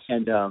goodness.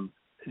 And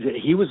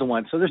he was the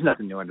one. So there's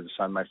nothing new under the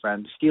sun, my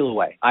friend. Steal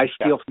away. I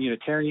steal from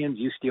Unitarians.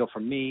 You steal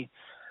from me.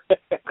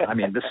 I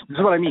mean, this is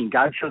what I mean.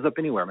 God shows up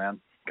anywhere, man.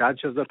 God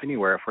shows up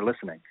anywhere if we're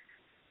listening.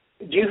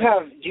 Do you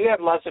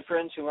have lots of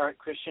friends who aren't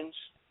Christians,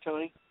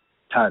 Tony?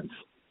 Tons.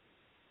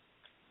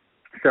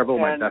 Several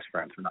of my best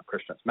friends are not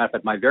Christians. Matter of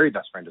fact, my very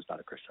best friend is not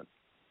a Christian.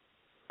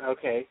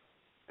 Okay.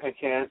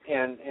 Okay.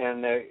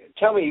 And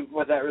tell me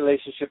what that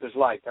relationship is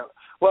like.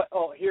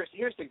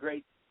 Here's the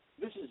great.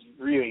 This is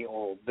really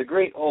old. The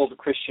great old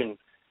Christian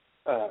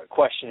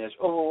question is,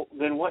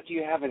 then what do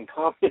you have in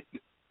common?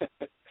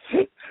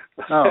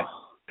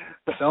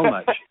 So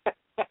much.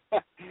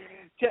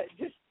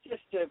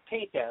 Just to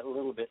paint that a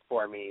little bit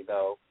for me,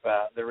 though,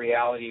 the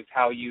reality of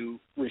how you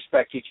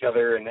respect each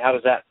other and how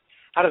does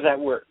that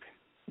work?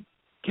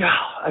 Yeah,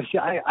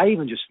 I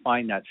even just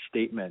find that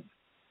statement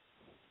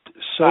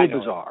so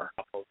bizarre.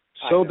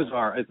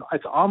 Bizarre.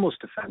 It's almost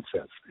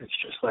offensive. It's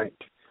just like.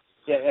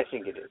 Yeah, I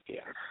think it is.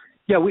 Yeah.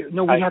 Yeah, we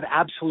have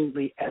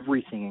absolutely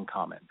everything in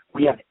common.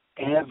 We have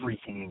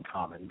everything in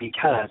common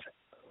because.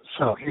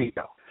 So here you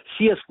go.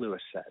 C.S.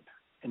 Lewis said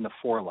in The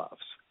Four Loves,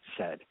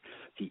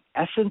 the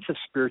essence of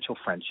spiritual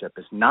friendship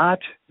is not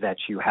that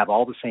you have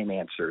all the same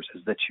answers,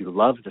 is that you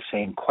love the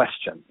same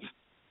questions.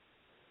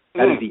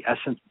 That is the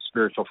essence of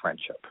spiritual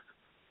friendship.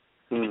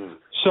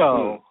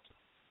 So,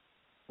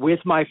 with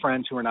my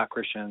friends who are not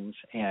Christians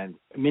and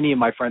many of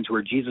my friends who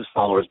are Jesus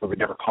followers but would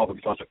never call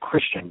themselves a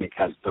Christian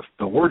because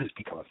the word has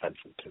become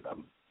offensive to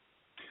them,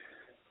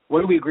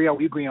 what do we agree on?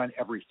 We agree on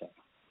everything.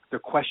 The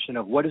question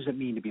of what does it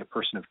mean to be a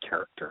person of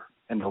character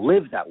and to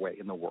live that way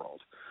in the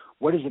world?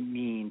 What does it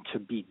mean to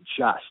be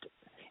just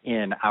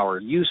in our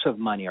use of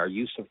money, our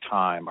use of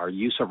time, our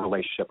use of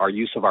relationship, our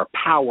use of our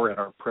power and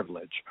our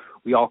privilege?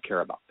 We all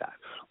care about that.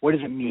 What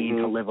does it mean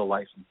to live a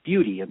life of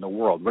beauty in the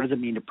world? What does it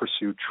mean to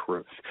pursue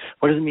truth?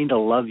 What does it mean to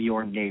love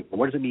your neighbor?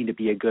 What does it mean to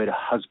be a good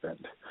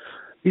husband?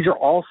 These are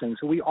all things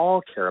that we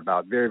all care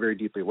about very, very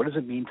deeply. What does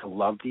it mean to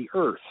love the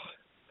earth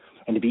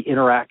and to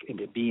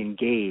be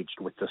engaged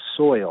with the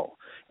soil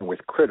and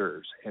with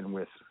critters and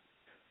with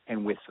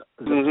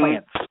the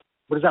plants?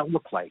 What does that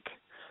look like?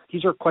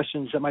 These are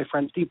questions that my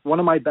friends, one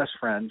of my best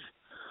friends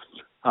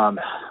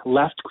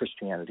left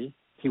Christianity.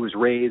 He was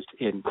raised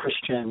in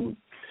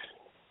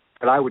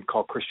what I would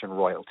call Christian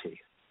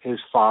royalty. His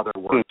father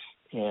worked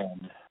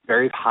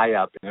very high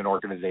up in an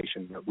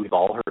organization that we've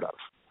all heard of,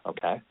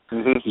 okay?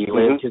 He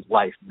lived his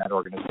life in that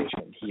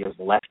organization. He has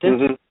left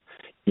it.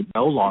 He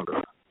no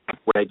longer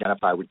would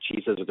identify with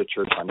Jesus or the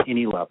church on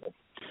any level.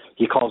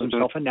 He calls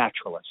himself a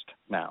naturalist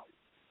now.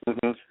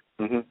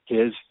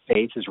 His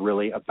faith is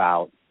really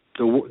about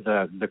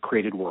the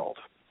created world.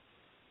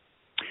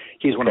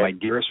 He's one of my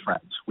dearest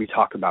friends. We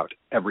talk about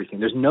everything.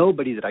 There's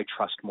nobody that I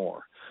trust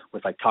more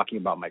with talking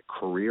about my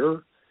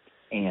career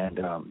and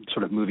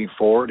sort of moving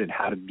forward and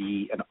how to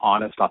be an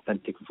honest,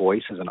 authentic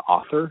voice as an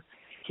author.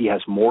 He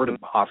has more to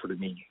offer to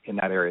me in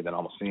that area than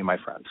almost any of my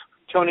friends.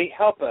 Tony,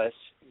 help us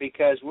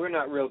because we're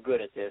not real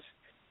good at this.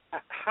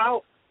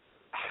 How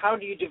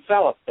do you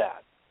develop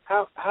that?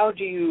 How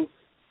do you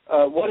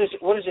what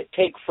does it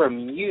take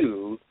from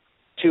you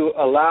to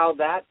allow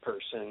that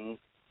person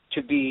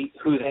to be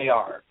who they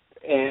are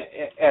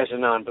as a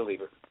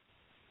non-believer?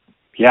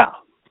 Yeah.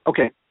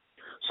 Okay.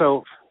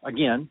 So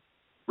again,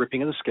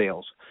 ripping of the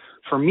scales.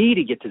 For me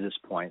to get to this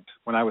point,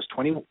 when I was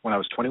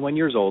 21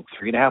 years old,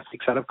 3.5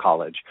 weeks out of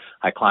college,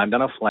 I climbed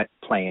on a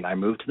plane. I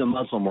moved to the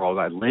Muslim world.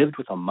 I lived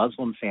with a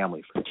Muslim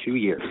family for 2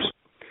 years.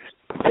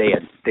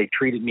 They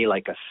treated me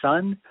like a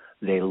son.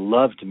 They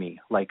loved me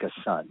like a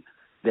son.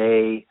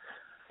 They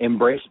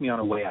embraced me on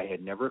a way I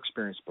had never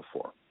experienced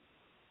before.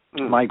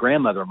 My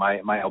grandmother,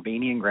 my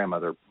Albanian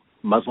grandmother,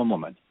 Muslim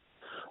woman,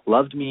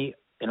 loved me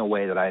in a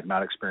way that I had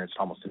not experienced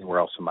almost anywhere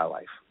else in my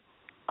life.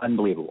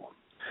 Unbelievable.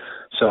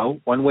 So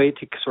one way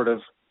to sort of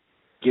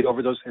get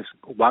over those is,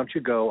 why don't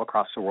you go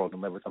across the world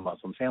and live with a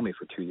Muslim family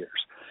for 2 years?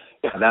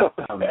 Now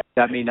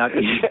that may not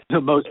be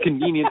the most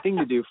convenient thing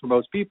to do for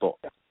most people.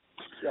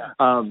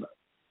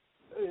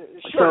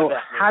 Short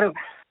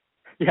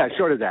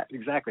of that,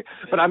 exactly.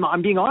 But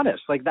I'm being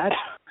honest.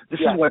 This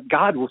is what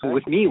God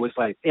with me was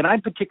like, and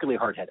I'm particularly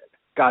hard-headed.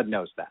 God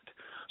knows that.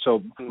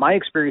 So my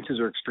experiences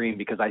are extreme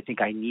because I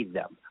think I need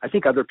them. I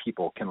think other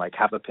people can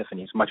have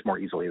epiphanies much more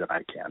easily than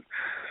I can.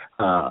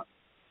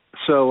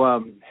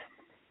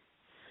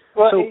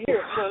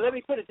 Let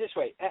me put it this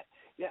way.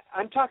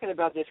 I'm talking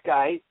about this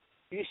guy.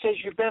 You said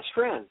your best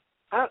friend.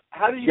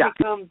 How did you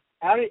become?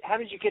 How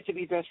did you get to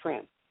be best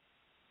friend?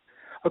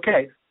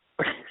 Okay.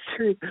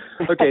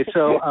 Okay,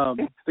 so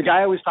the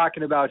guy I was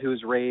talking about who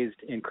was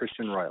raised in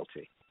Christian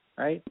royalty,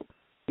 right?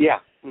 Yeah.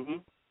 Mm-hmm.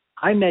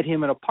 I met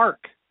him in a park.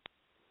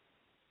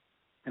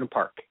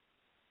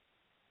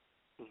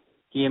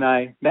 He and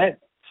I met,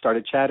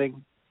 started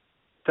chatting.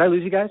 Did I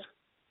lose you guys?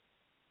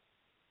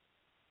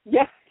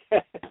 Yeah.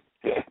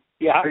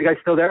 Yeah. Are you guys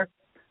still there?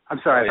 I'm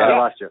sorry, I thought I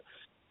lost you.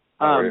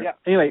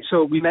 Anyway,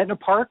 so we met in a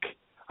park.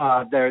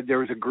 There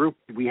was a group.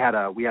 We had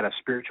a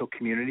spiritual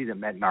community that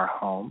met in our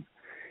home,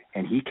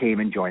 and he came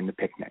and joined the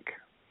picnic.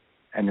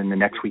 And then the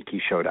next week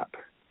he showed up,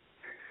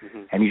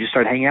 and he just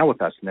started hanging out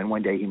with us. And then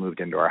one day he moved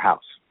into our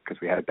house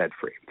because we had a bed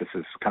free. This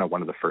is kind of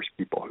one of the first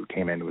people who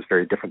came in. It was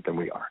very different than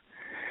we are.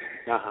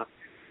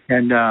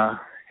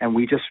 And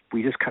we just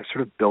kind of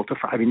sort of built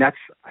how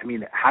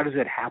does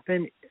it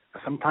happen?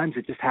 Sometimes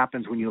it just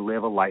happens when you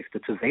live a life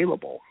that's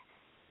available.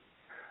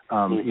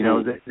 You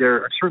know, there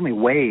are certainly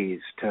ways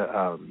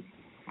to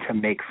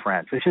make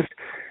friends. It's just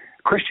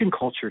Christian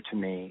culture to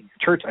me,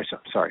 church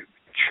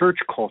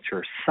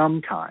culture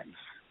sometimes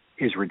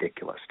is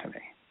ridiculous to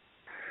me.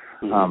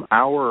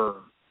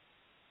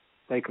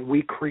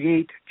 We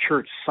create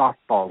church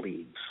softball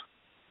leagues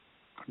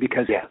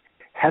because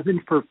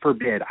heaven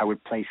forbid I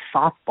would play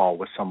softball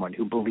with someone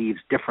who believes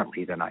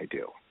differently than I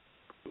do.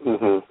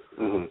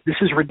 This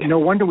is no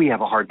wonder we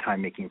have a hard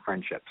time making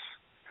friendships.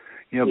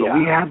 You know, but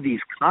we have these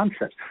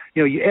concepts.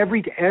 You know,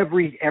 every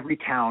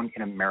town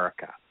in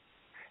America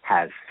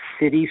has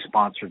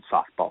city-sponsored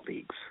softball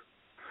leagues.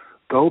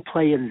 Go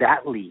play in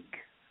that league.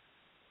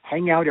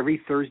 Hang out every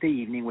Thursday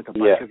evening with a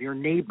bunch of your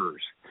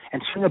neighbors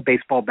and swing a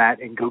baseball bat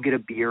and go get a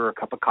beer or a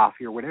cup of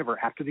coffee or whatever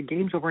after the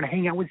game's over and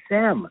hang out with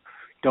them.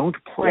 Don't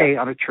play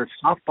on a church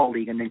softball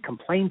league and then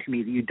complain to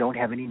me that you don't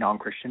have any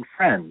non-Christian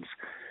friends.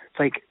 It's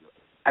like,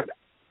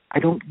 I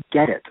don't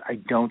get it. I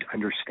don't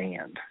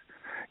understand.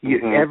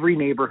 Every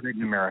neighborhood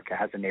in America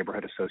has a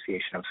neighborhood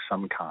association of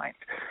some kind.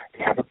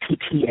 They have a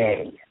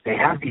PTA. They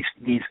have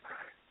these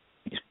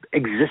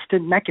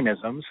existent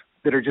mechanisms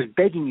that are just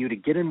begging you to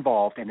get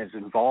involved and as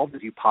involved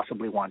as you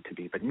possibly want to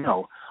be. But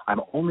no, I'm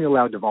only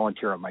allowed to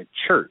volunteer at my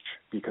church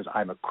because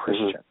I'm a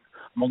Christian.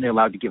 I'm only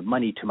allowed to give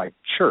money to my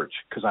church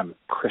because I'm a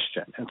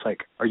Christian. And it's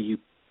like, are you?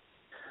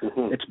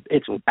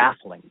 It's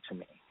baffling to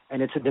me,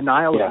 and it's a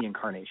denial of the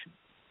incarnation.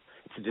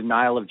 It's a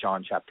denial of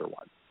John chapter 1,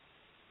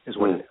 is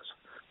what it is.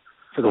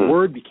 For the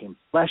Word became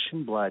flesh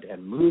and blood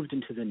and moved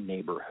into the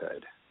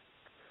neighborhood,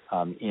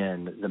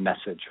 in the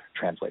Message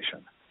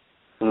translation.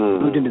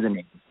 Moved into the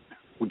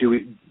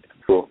neighborhood.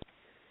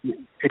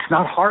 It's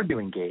not hard to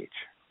engage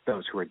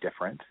those who are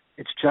different.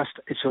 It's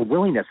a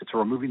willingness. It's a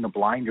removing the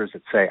blinders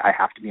that say I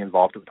have to be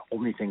involved with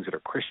only things that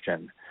are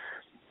Christian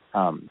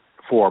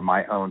for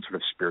my own sort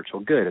of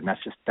spiritual good, and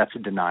that's a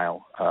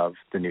denial of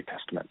the New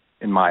Testament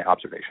in my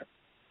observation.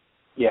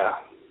 Yeah.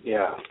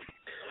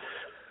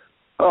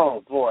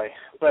 Oh boy,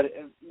 but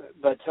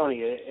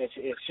Tony,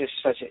 it's just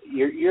such a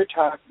you're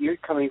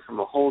coming from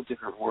a whole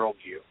different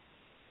worldview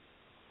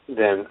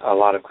than a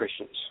lot of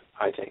Christians,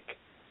 I think.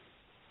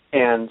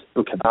 And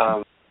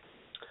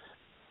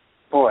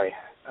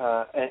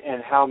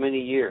and how many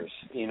years,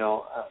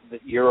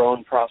 your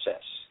own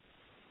process.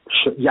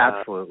 Yeah,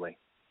 absolutely.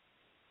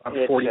 I'm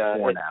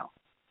 44 now.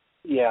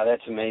 Yeah,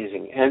 that's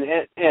amazing.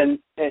 And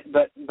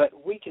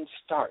but we can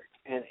start.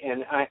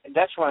 And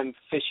that's what I'm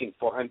fishing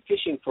for. I'm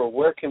fishing for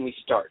where can we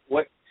start?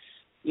 What,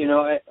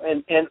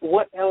 and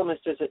what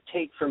elements does it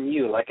take from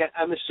you? Like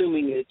I'm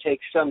assuming it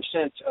takes some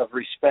sense of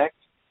respect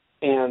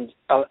and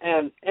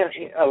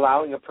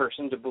allowing a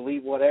person to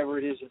believe whatever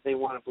it is that they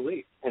want to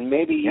believe, and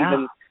maybe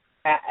even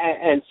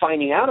and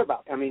finding out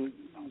about. I mean,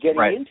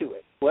 getting into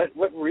it.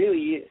 What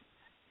really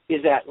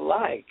is that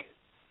like?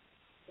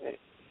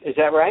 Is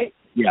that right?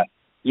 Yeah.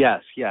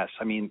 Yes.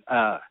 I mean.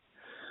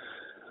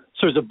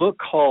 So there's a book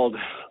called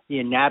The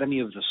Anatomy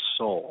of the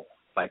Soul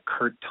by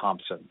Kurt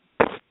Thompson.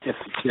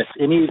 If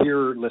any of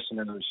your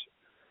listeners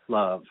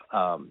love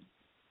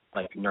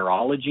like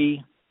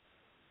neurology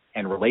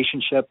and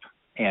relationship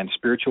and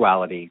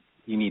spirituality,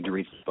 you need to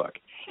read this book.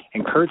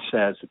 And Kurt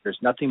says that there's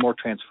nothing more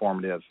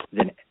transformative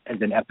than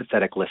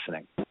empathetic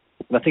listening.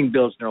 Nothing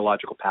builds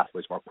neurological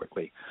pathways more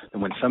quickly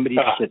than when somebody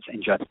sits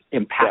and just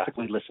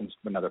empathically listens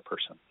to another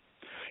person.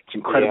 It's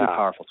incredibly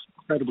powerful. It's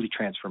incredibly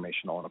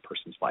transformational in a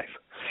person's life.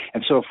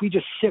 And so if we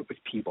just sit with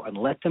people and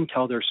let them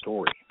tell their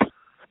story,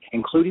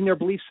 including their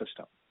belief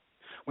system,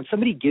 when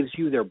somebody gives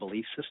you their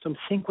belief system,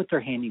 think what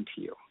they're handing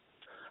to you,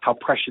 how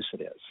precious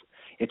it is.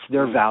 It's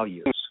their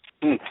values.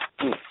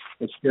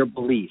 It's their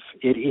belief.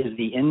 It is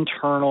the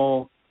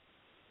internal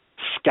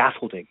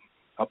scaffolding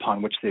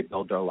upon which they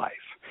build their life.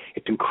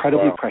 It's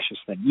incredibly precious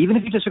thing, even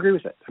if you disagree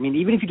with it. I mean,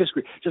 even if you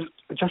disagree, just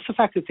the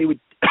fact that they would,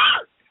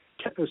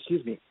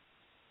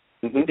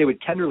 they would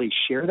tenderly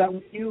share that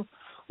with you,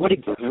 what a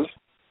gift.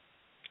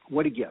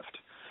 What a gift.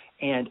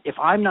 And if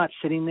I'm not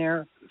sitting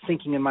there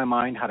thinking in my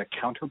mind how to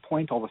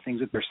counterpoint all the things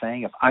that they're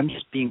saying, if I'm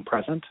just being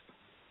present,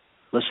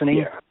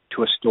 listening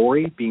to a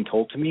story being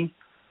told to me,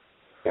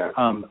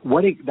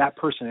 that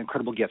person, an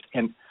incredible gift.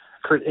 And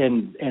Kurt,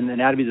 in The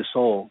Anatomy of the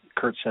Soul,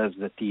 Kurt says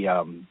that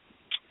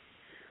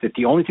that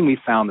the only thing we've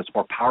found that's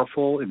more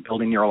powerful in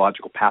building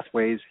neurological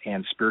pathways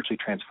and spiritually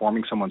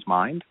transforming someone's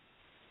mind,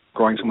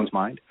 growing someone's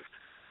mind,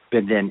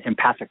 than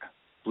empathic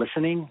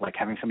listening, like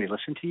having somebody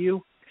listen to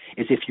you,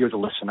 is if you're the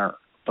listener.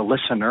 The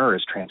listener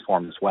is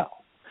transformed as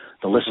well.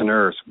 The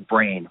listener's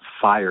brain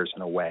fires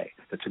in a way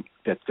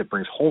that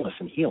brings wholeness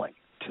and healing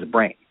to the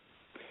brain.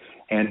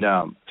 And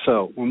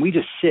so when we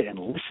just sit and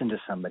listen to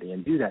somebody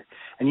and do that,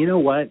 and you know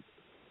what?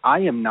 I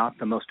am not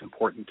the most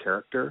important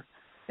character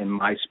in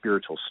my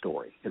spiritual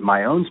story, in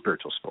my own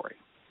spiritual story.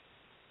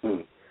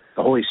 The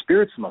Holy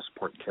Spirit's the most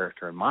important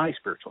character in my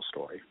spiritual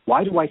story.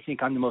 Why do I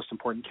think I'm the most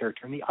important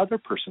character in the other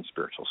person's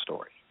spiritual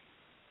story?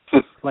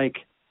 Like,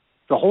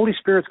 the Holy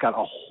Spirit's got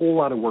a whole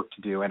lot of work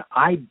to do, and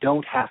I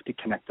don't have to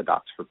connect the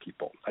dots for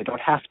people. I don't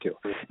have to.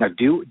 Now,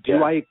 do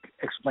I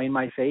explain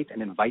my faith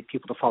and invite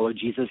people to follow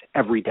Jesus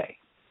every day?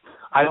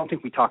 I don't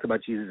think we talk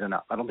about Jesus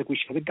enough. I don't think we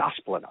share the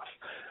gospel enough.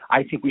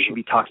 I think we should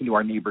be talking to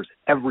our neighbors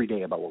every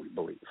day about what we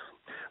believe.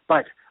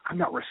 But I'm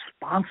not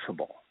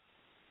responsible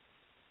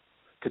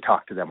to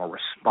talk to them or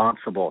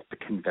responsible to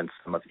convince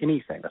them of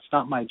anything. That's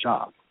not my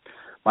job.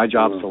 My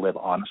job is to live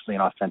honestly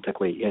and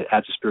authentically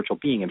as a spiritual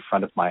being in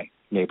front of my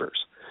neighbors.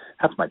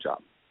 That's my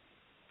job.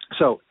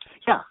 So,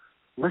 yeah,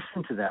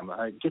 listen to them,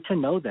 get to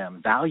know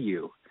them,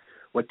 value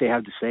what they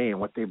have to say and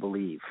what they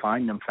believe.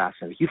 Find them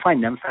fascinating. If you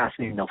find them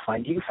fascinating, they'll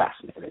find you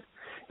fascinated.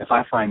 If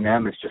I find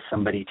them as just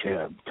somebody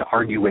to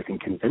argue with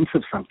and convince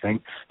of something,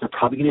 they're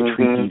probably going to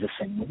treat you the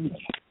same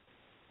way.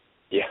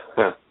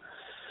 Yeah.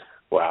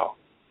 Wow.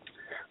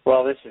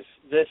 Well, this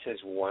is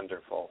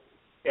wonderful.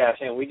 Yes,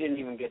 and we didn't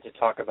even get to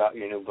talk about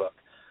your new book.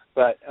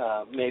 But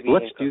maybe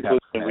let's in do that.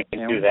 conclusion we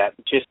can do that.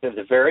 Just at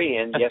the very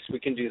end, yes, we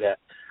can do that.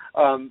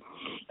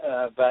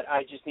 But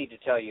I just need to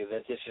tell you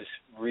that this has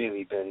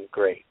really been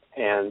great,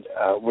 and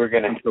we're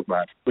going to. I'm so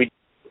glad.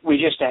 We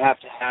just have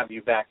to have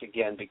you back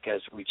again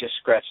because we just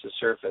scratched the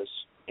surface,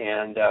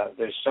 and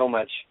there's so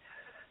much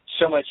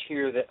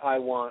here that I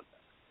want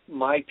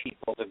my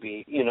people to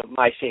be.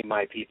 I say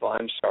my people.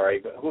 I'm sorry,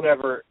 but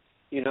whoever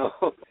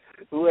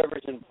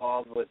whoever's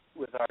involved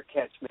with our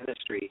Catch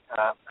ministry,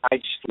 I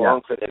just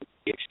long for them to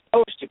be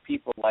exposed to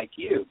people like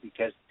you,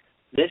 because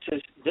this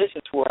is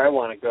where I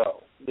want to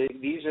go. This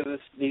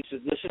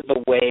is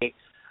the way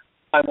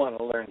I want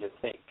to learn to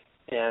think,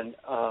 and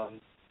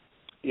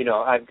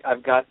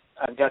I've got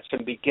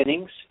some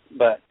beginnings,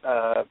 but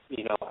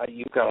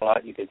you've got a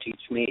lot you can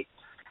teach me,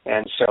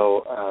 and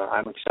so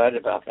I'm excited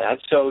about that.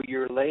 So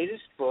your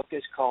latest book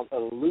is called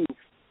Aloof.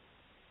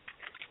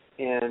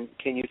 And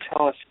can you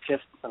tell us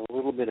just a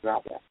little bit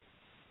about that?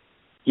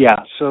 Yeah,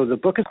 so the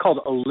book is called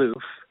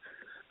Aloof,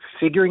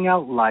 Figuring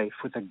Out Life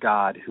with a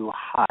God Who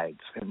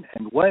Hides. And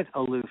what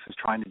Aloof is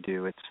trying to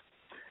do,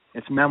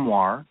 its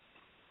memoir,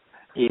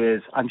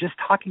 is I'm just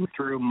talking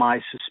through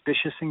my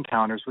suspicious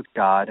encounters with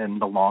God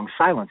and the long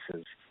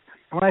silences.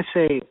 And when I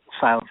say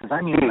silences,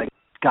 I mean like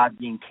God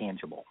being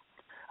tangible,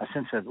 a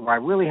sense of where I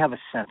really have a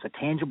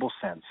tangible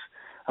sense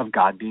of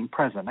God being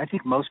present. I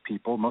think most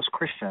people, most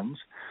Christians,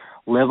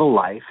 live a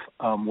life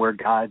where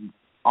God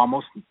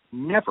almost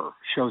never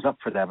shows up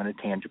for them in a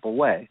tangible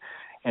way,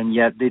 and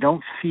yet they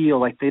don't feel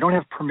like they don't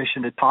have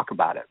permission to talk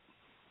about it,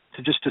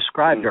 to just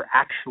describe their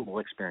actual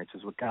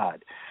experiences with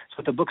God. So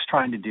what the book's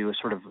trying to do is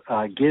sort of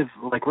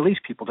release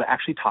people to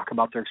actually talk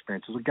about their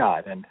experiences with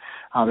God. And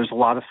there's a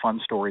lot of fun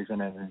stories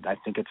in it, and I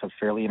think it's a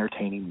fairly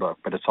entertaining book,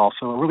 but it's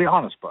also a really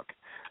honest book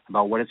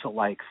about what it's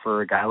like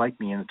for a guy like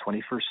me in the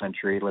 21st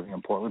century living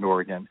in Portland,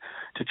 Oregon,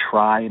 to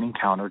try and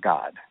encounter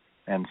God.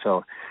 And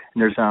so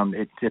there's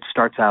it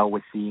starts out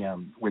with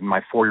with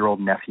my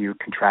 4-year-old nephew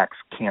contracts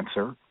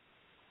cancer.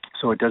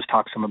 So it does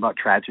talk some about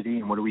tragedy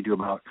and what do we do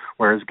about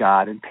where is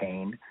God in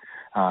pain.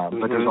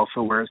 But there's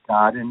also where is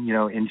God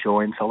in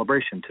joy and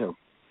celebration too.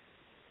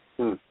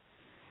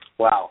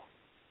 Wow.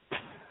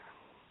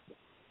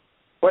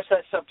 What's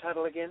that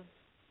subtitle again?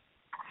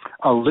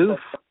 Aloof,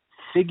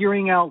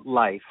 Figuring Out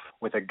Life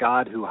with a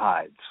God Who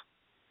Hides.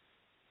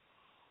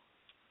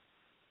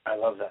 I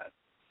love that.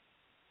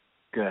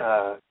 Good.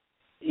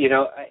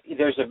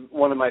 There's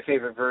one of my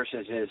favorite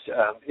verses is,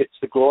 it's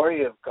the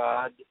glory of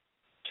God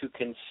to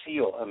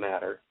conceal a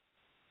matter,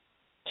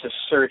 to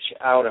search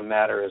out a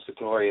matter as the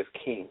glory of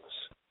kings.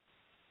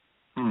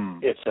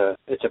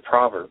 It's a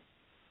proverb,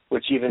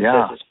 which even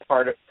says it's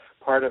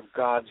part of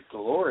God's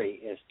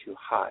glory is to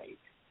hide,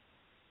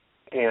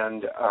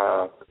 and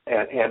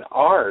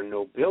our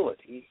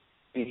nobility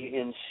be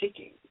in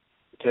seeking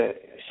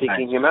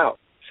Him out.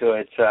 So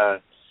it's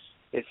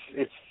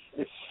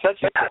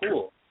such a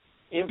cool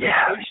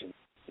invitation,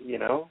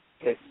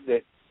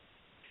 that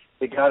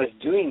God is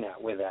doing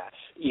that with us,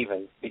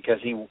 even because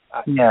He.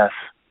 Yes.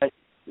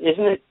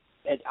 Isn't it?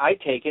 I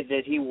take it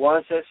that He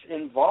wants us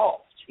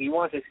involved. He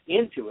wants us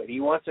into it. He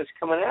wants us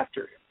coming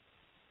after Him.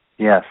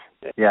 Yes.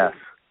 Yes.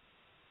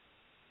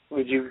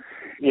 Would you?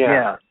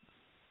 Yeah.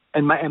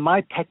 And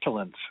my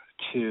petulance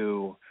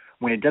to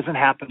when it doesn't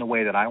happen the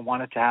way that I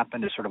want it to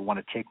happen, to sort of want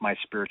to take my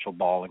spiritual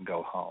ball and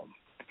go home,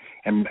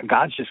 and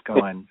God's just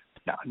going.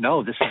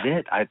 No, this is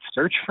it. I'd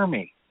search for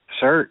me.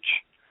 Search.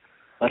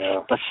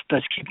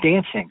 Let's keep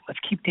dancing. Let's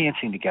keep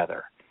dancing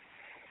together.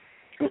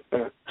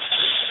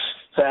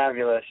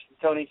 Fabulous,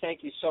 Tony.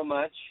 Thank you so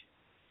much.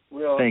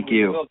 Thank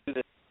you.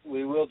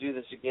 We will do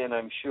this again,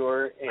 I'm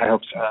sure. And, I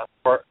hope so.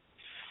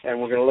 And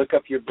we're going to look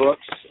up your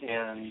books,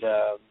 and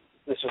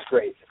this was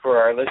great. For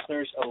our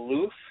listeners,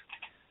 Aloof.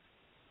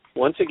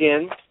 Once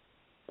again,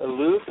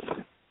 Aloof.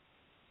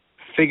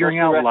 Figuring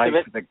out life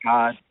with a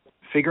God.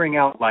 Figuring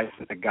out life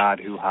with a God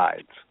who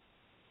hides.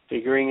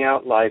 Figuring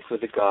out life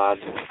with a God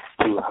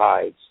who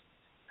hides.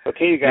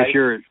 Okay, you guys.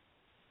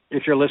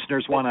 If your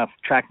listeners want to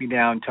track me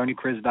down,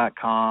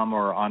 TonyKriz.com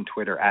or on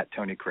Twitter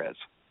 @TonyKriz.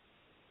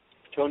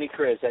 Tony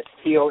Kriz. That's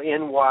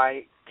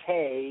TonyKriz.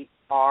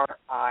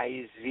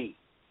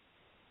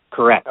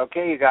 Correct.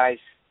 Okay, you guys.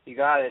 You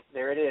got it.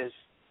 There it is.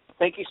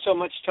 Thank you so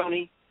much,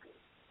 Tony.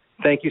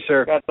 Thank you,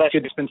 sir. God bless you.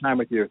 Good to spend time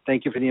with you.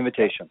 Thank you for the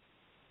invitation.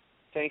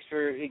 Thanks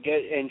for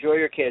enjoy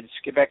your kids.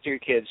 Get back to your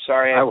kids.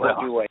 Sorry I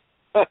pulled you away.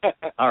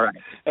 All right.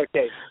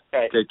 Okay.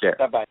 All right. Take care.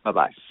 Bye-bye.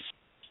 Bye-bye.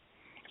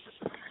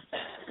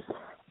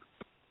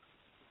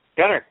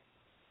 Gunner.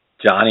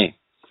 Johnny.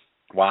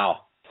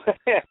 Wow.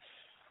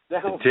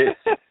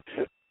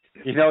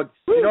 You know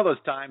those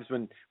times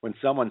when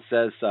someone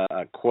says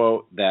a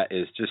quote that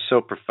is just so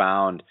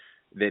profound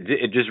that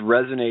it just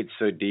resonates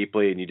so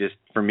deeply, and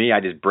for me, I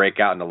just break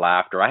out into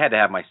laughter. I had to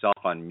have myself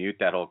on mute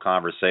that whole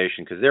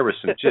conversation because there were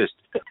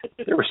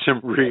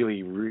some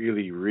really,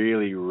 really,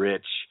 really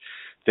rich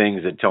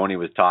things that Tony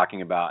was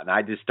talking about, and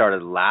I just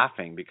started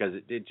laughing because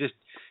it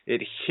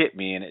hit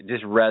me and it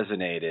just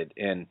resonated.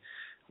 And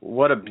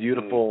what a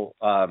beautiful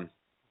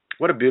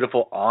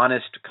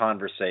honest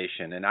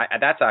conversation. And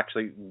that's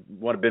actually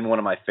been one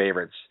of my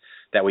favorites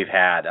that we've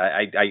had.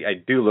 I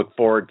do look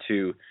forward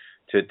to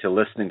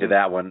listening to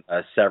that one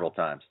several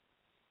times.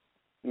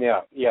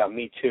 Yeah,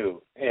 me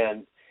too.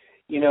 And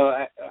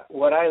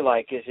what I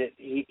like is that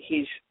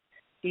he's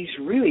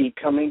really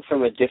coming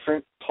from a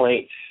different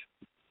place.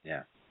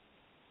 Yeah,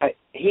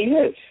 he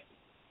is.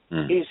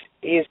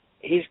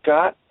 He's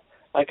got,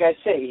 like I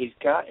say, he's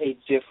got a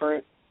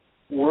different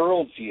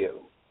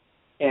worldview,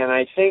 and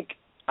I think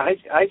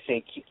we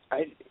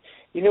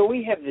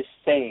have this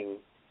thing.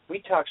 We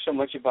talk so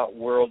much about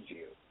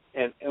worldview,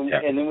 and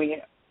then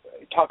we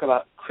talk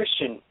about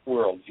Christian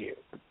worldview,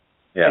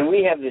 and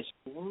we have this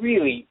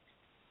really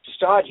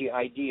stodgy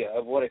idea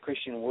of what a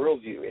Christian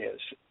worldview is,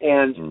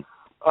 and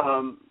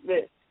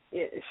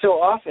so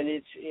often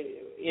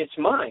it's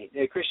mine.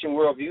 The Christian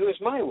worldview is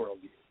my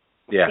worldview.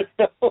 Yeah.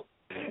 Well,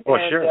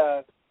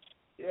 sure.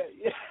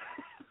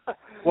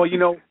 Well,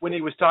 when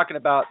he was talking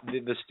about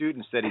the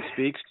students that he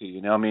speaks to,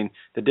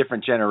 the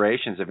different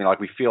generations, like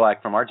we feel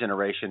like from our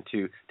generation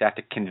to have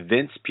to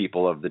convince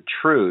people of the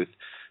truth,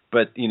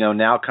 but,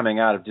 now coming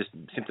out of just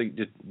simply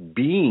just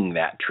being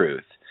that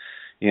truth,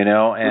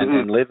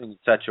 and living in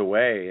such a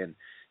way. And,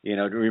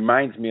 it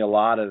reminds me a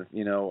lot of,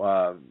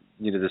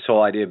 this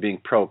whole idea of being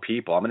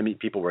pro-people. I'm going to meet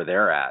people where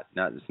they're at,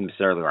 not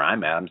necessarily where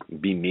I'm at. I'm going to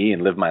be me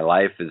and live my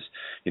life as,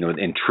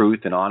 in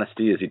truth and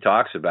honesty, as he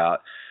talks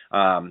about.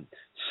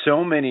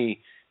 So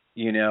many,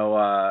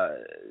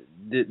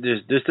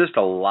 there's just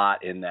a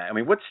lot in that.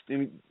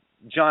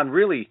 John,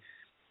 really,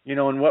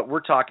 and what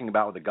we're talking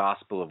about with the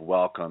gospel of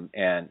welcome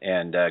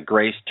and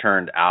grace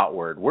turned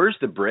outward, where's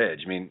the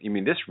bridge?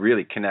 This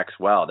really connects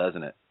well,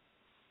 doesn't it?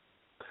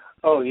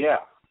 Oh, yeah.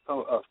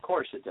 Oh, of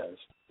course it does,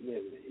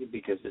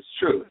 because it's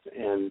truth.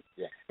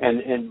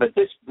 But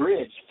this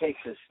bridge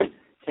takes us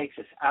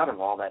out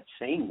of all that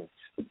sameness.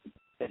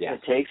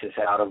 It takes us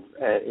out of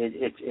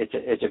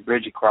it's a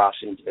bridge across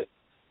into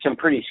some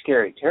pretty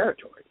scary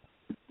territory.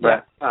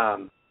 But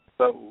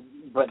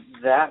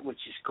that which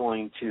is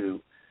going to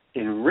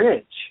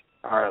enrich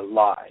our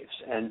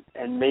lives and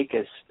make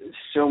us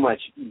so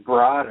much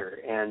broader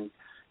and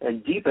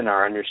deepen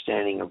our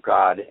understanding of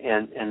God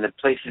and the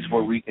places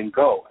where we can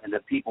go and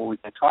the people we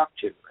can talk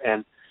to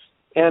and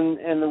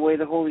the way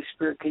the Holy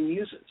Spirit can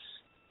use us.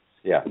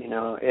 Yeah.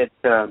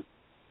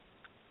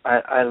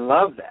 I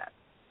love that.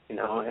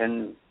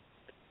 And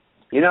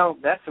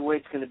that's the way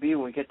it's going to be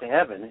when we get to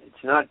heaven.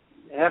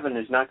 Heaven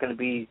is not going to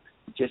be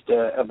just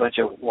a bunch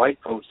of white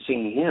folks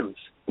singing hymns.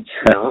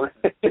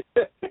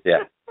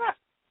 Yeah.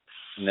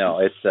 No,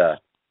 it's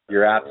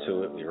you're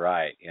absolutely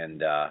right.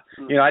 And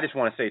I just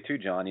want to say too,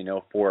 John,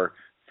 for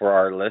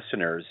our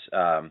listeners,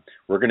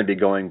 we're going to be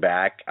going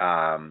back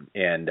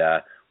and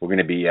we're going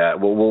to be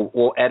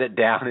we'll edit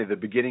down to the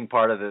beginning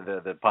part of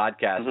the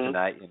podcast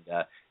tonight and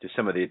to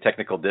some of the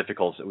technical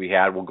difficulties that we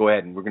had. We'll go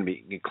ahead and we're going to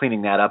be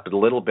cleaning that up a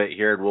little bit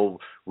here. We'll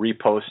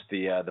repost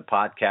the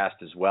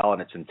podcast as well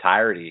in its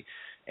entirety.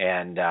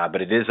 And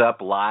but it is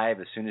up live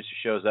as soon as it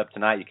shows up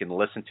tonight. You can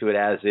listen to it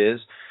as is.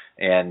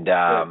 And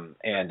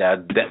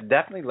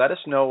definitely let us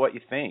know what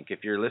you think.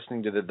 If you're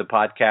listening to the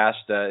podcast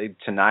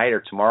tonight or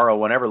tomorrow,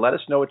 whenever, let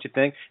us know what you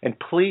think. And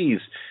please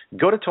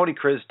go to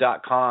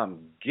TonyKriz.com,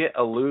 get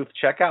Aloof,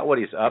 check out what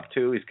he's up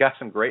to. He's got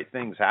some great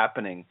things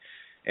happening.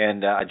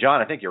 And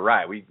John, I think you're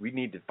right. We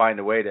need to find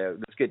a way to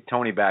let's get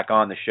Tony back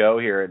on the show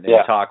here and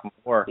talk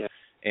more. Yeah.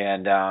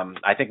 And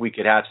I think we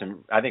could have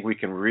some. I think we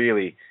can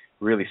really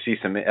really see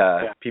some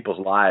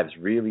people's lives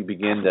really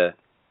begin to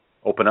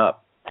open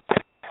up.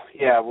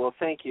 Yeah, well,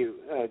 thank you,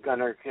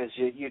 Gunnar, because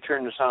you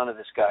turned us on to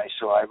this guy,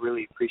 so I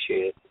really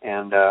appreciate it,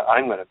 and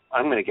I'm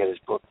gonna get his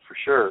book for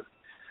sure.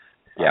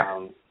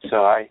 Yeah.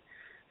 So I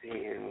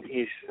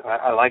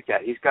like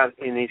that. He's got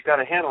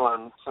a handle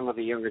on some of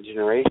the younger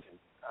generation.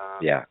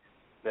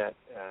 That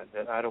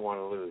I don't want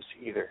to lose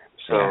either.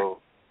 So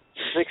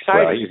it's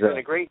exciting. Well, It's been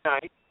a great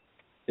night.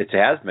 It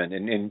has been.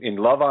 In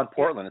Love on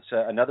Portland, it's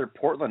another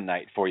Portland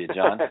night for you,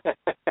 John.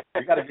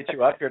 We got to get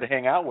you up here to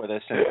hang out with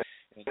us.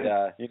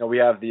 And we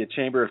have the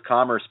Chamber of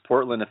Commerce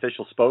Portland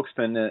official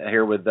spokesman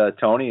here with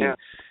Tony,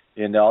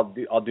 and I'll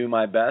do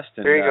my best.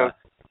 And, there you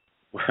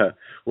go.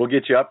 We'll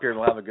get you up here and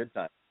we'll have a good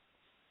time.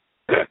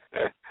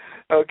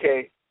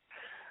 Okay.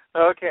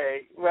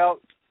 Well,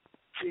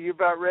 are you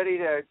about ready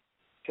to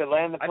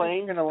land the plane? I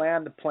think we're going to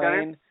land the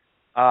plane.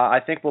 I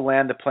think we'll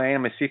land the plane.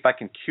 I'm going to see if I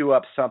can cue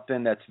up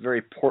something that's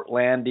very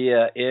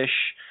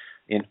Portlandia-ish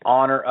in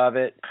honor of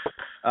it.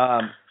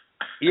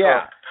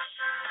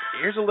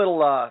 Here's a little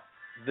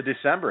The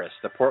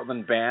Decemberists, the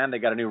Portland band. They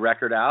got a new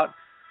record out.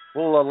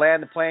 We'll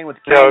land the plane with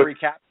Cavalry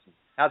Captain.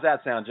 How's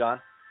that sound,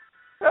 John?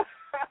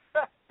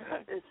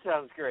 It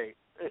sounds great.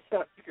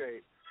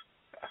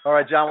 All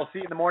right, John, we'll see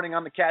you in the morning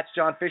on the Catch,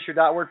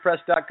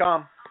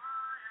 johnfisher.wordpress.com.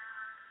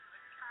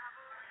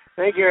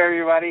 Thank you,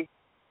 everybody.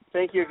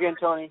 Thank you again,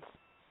 Tony.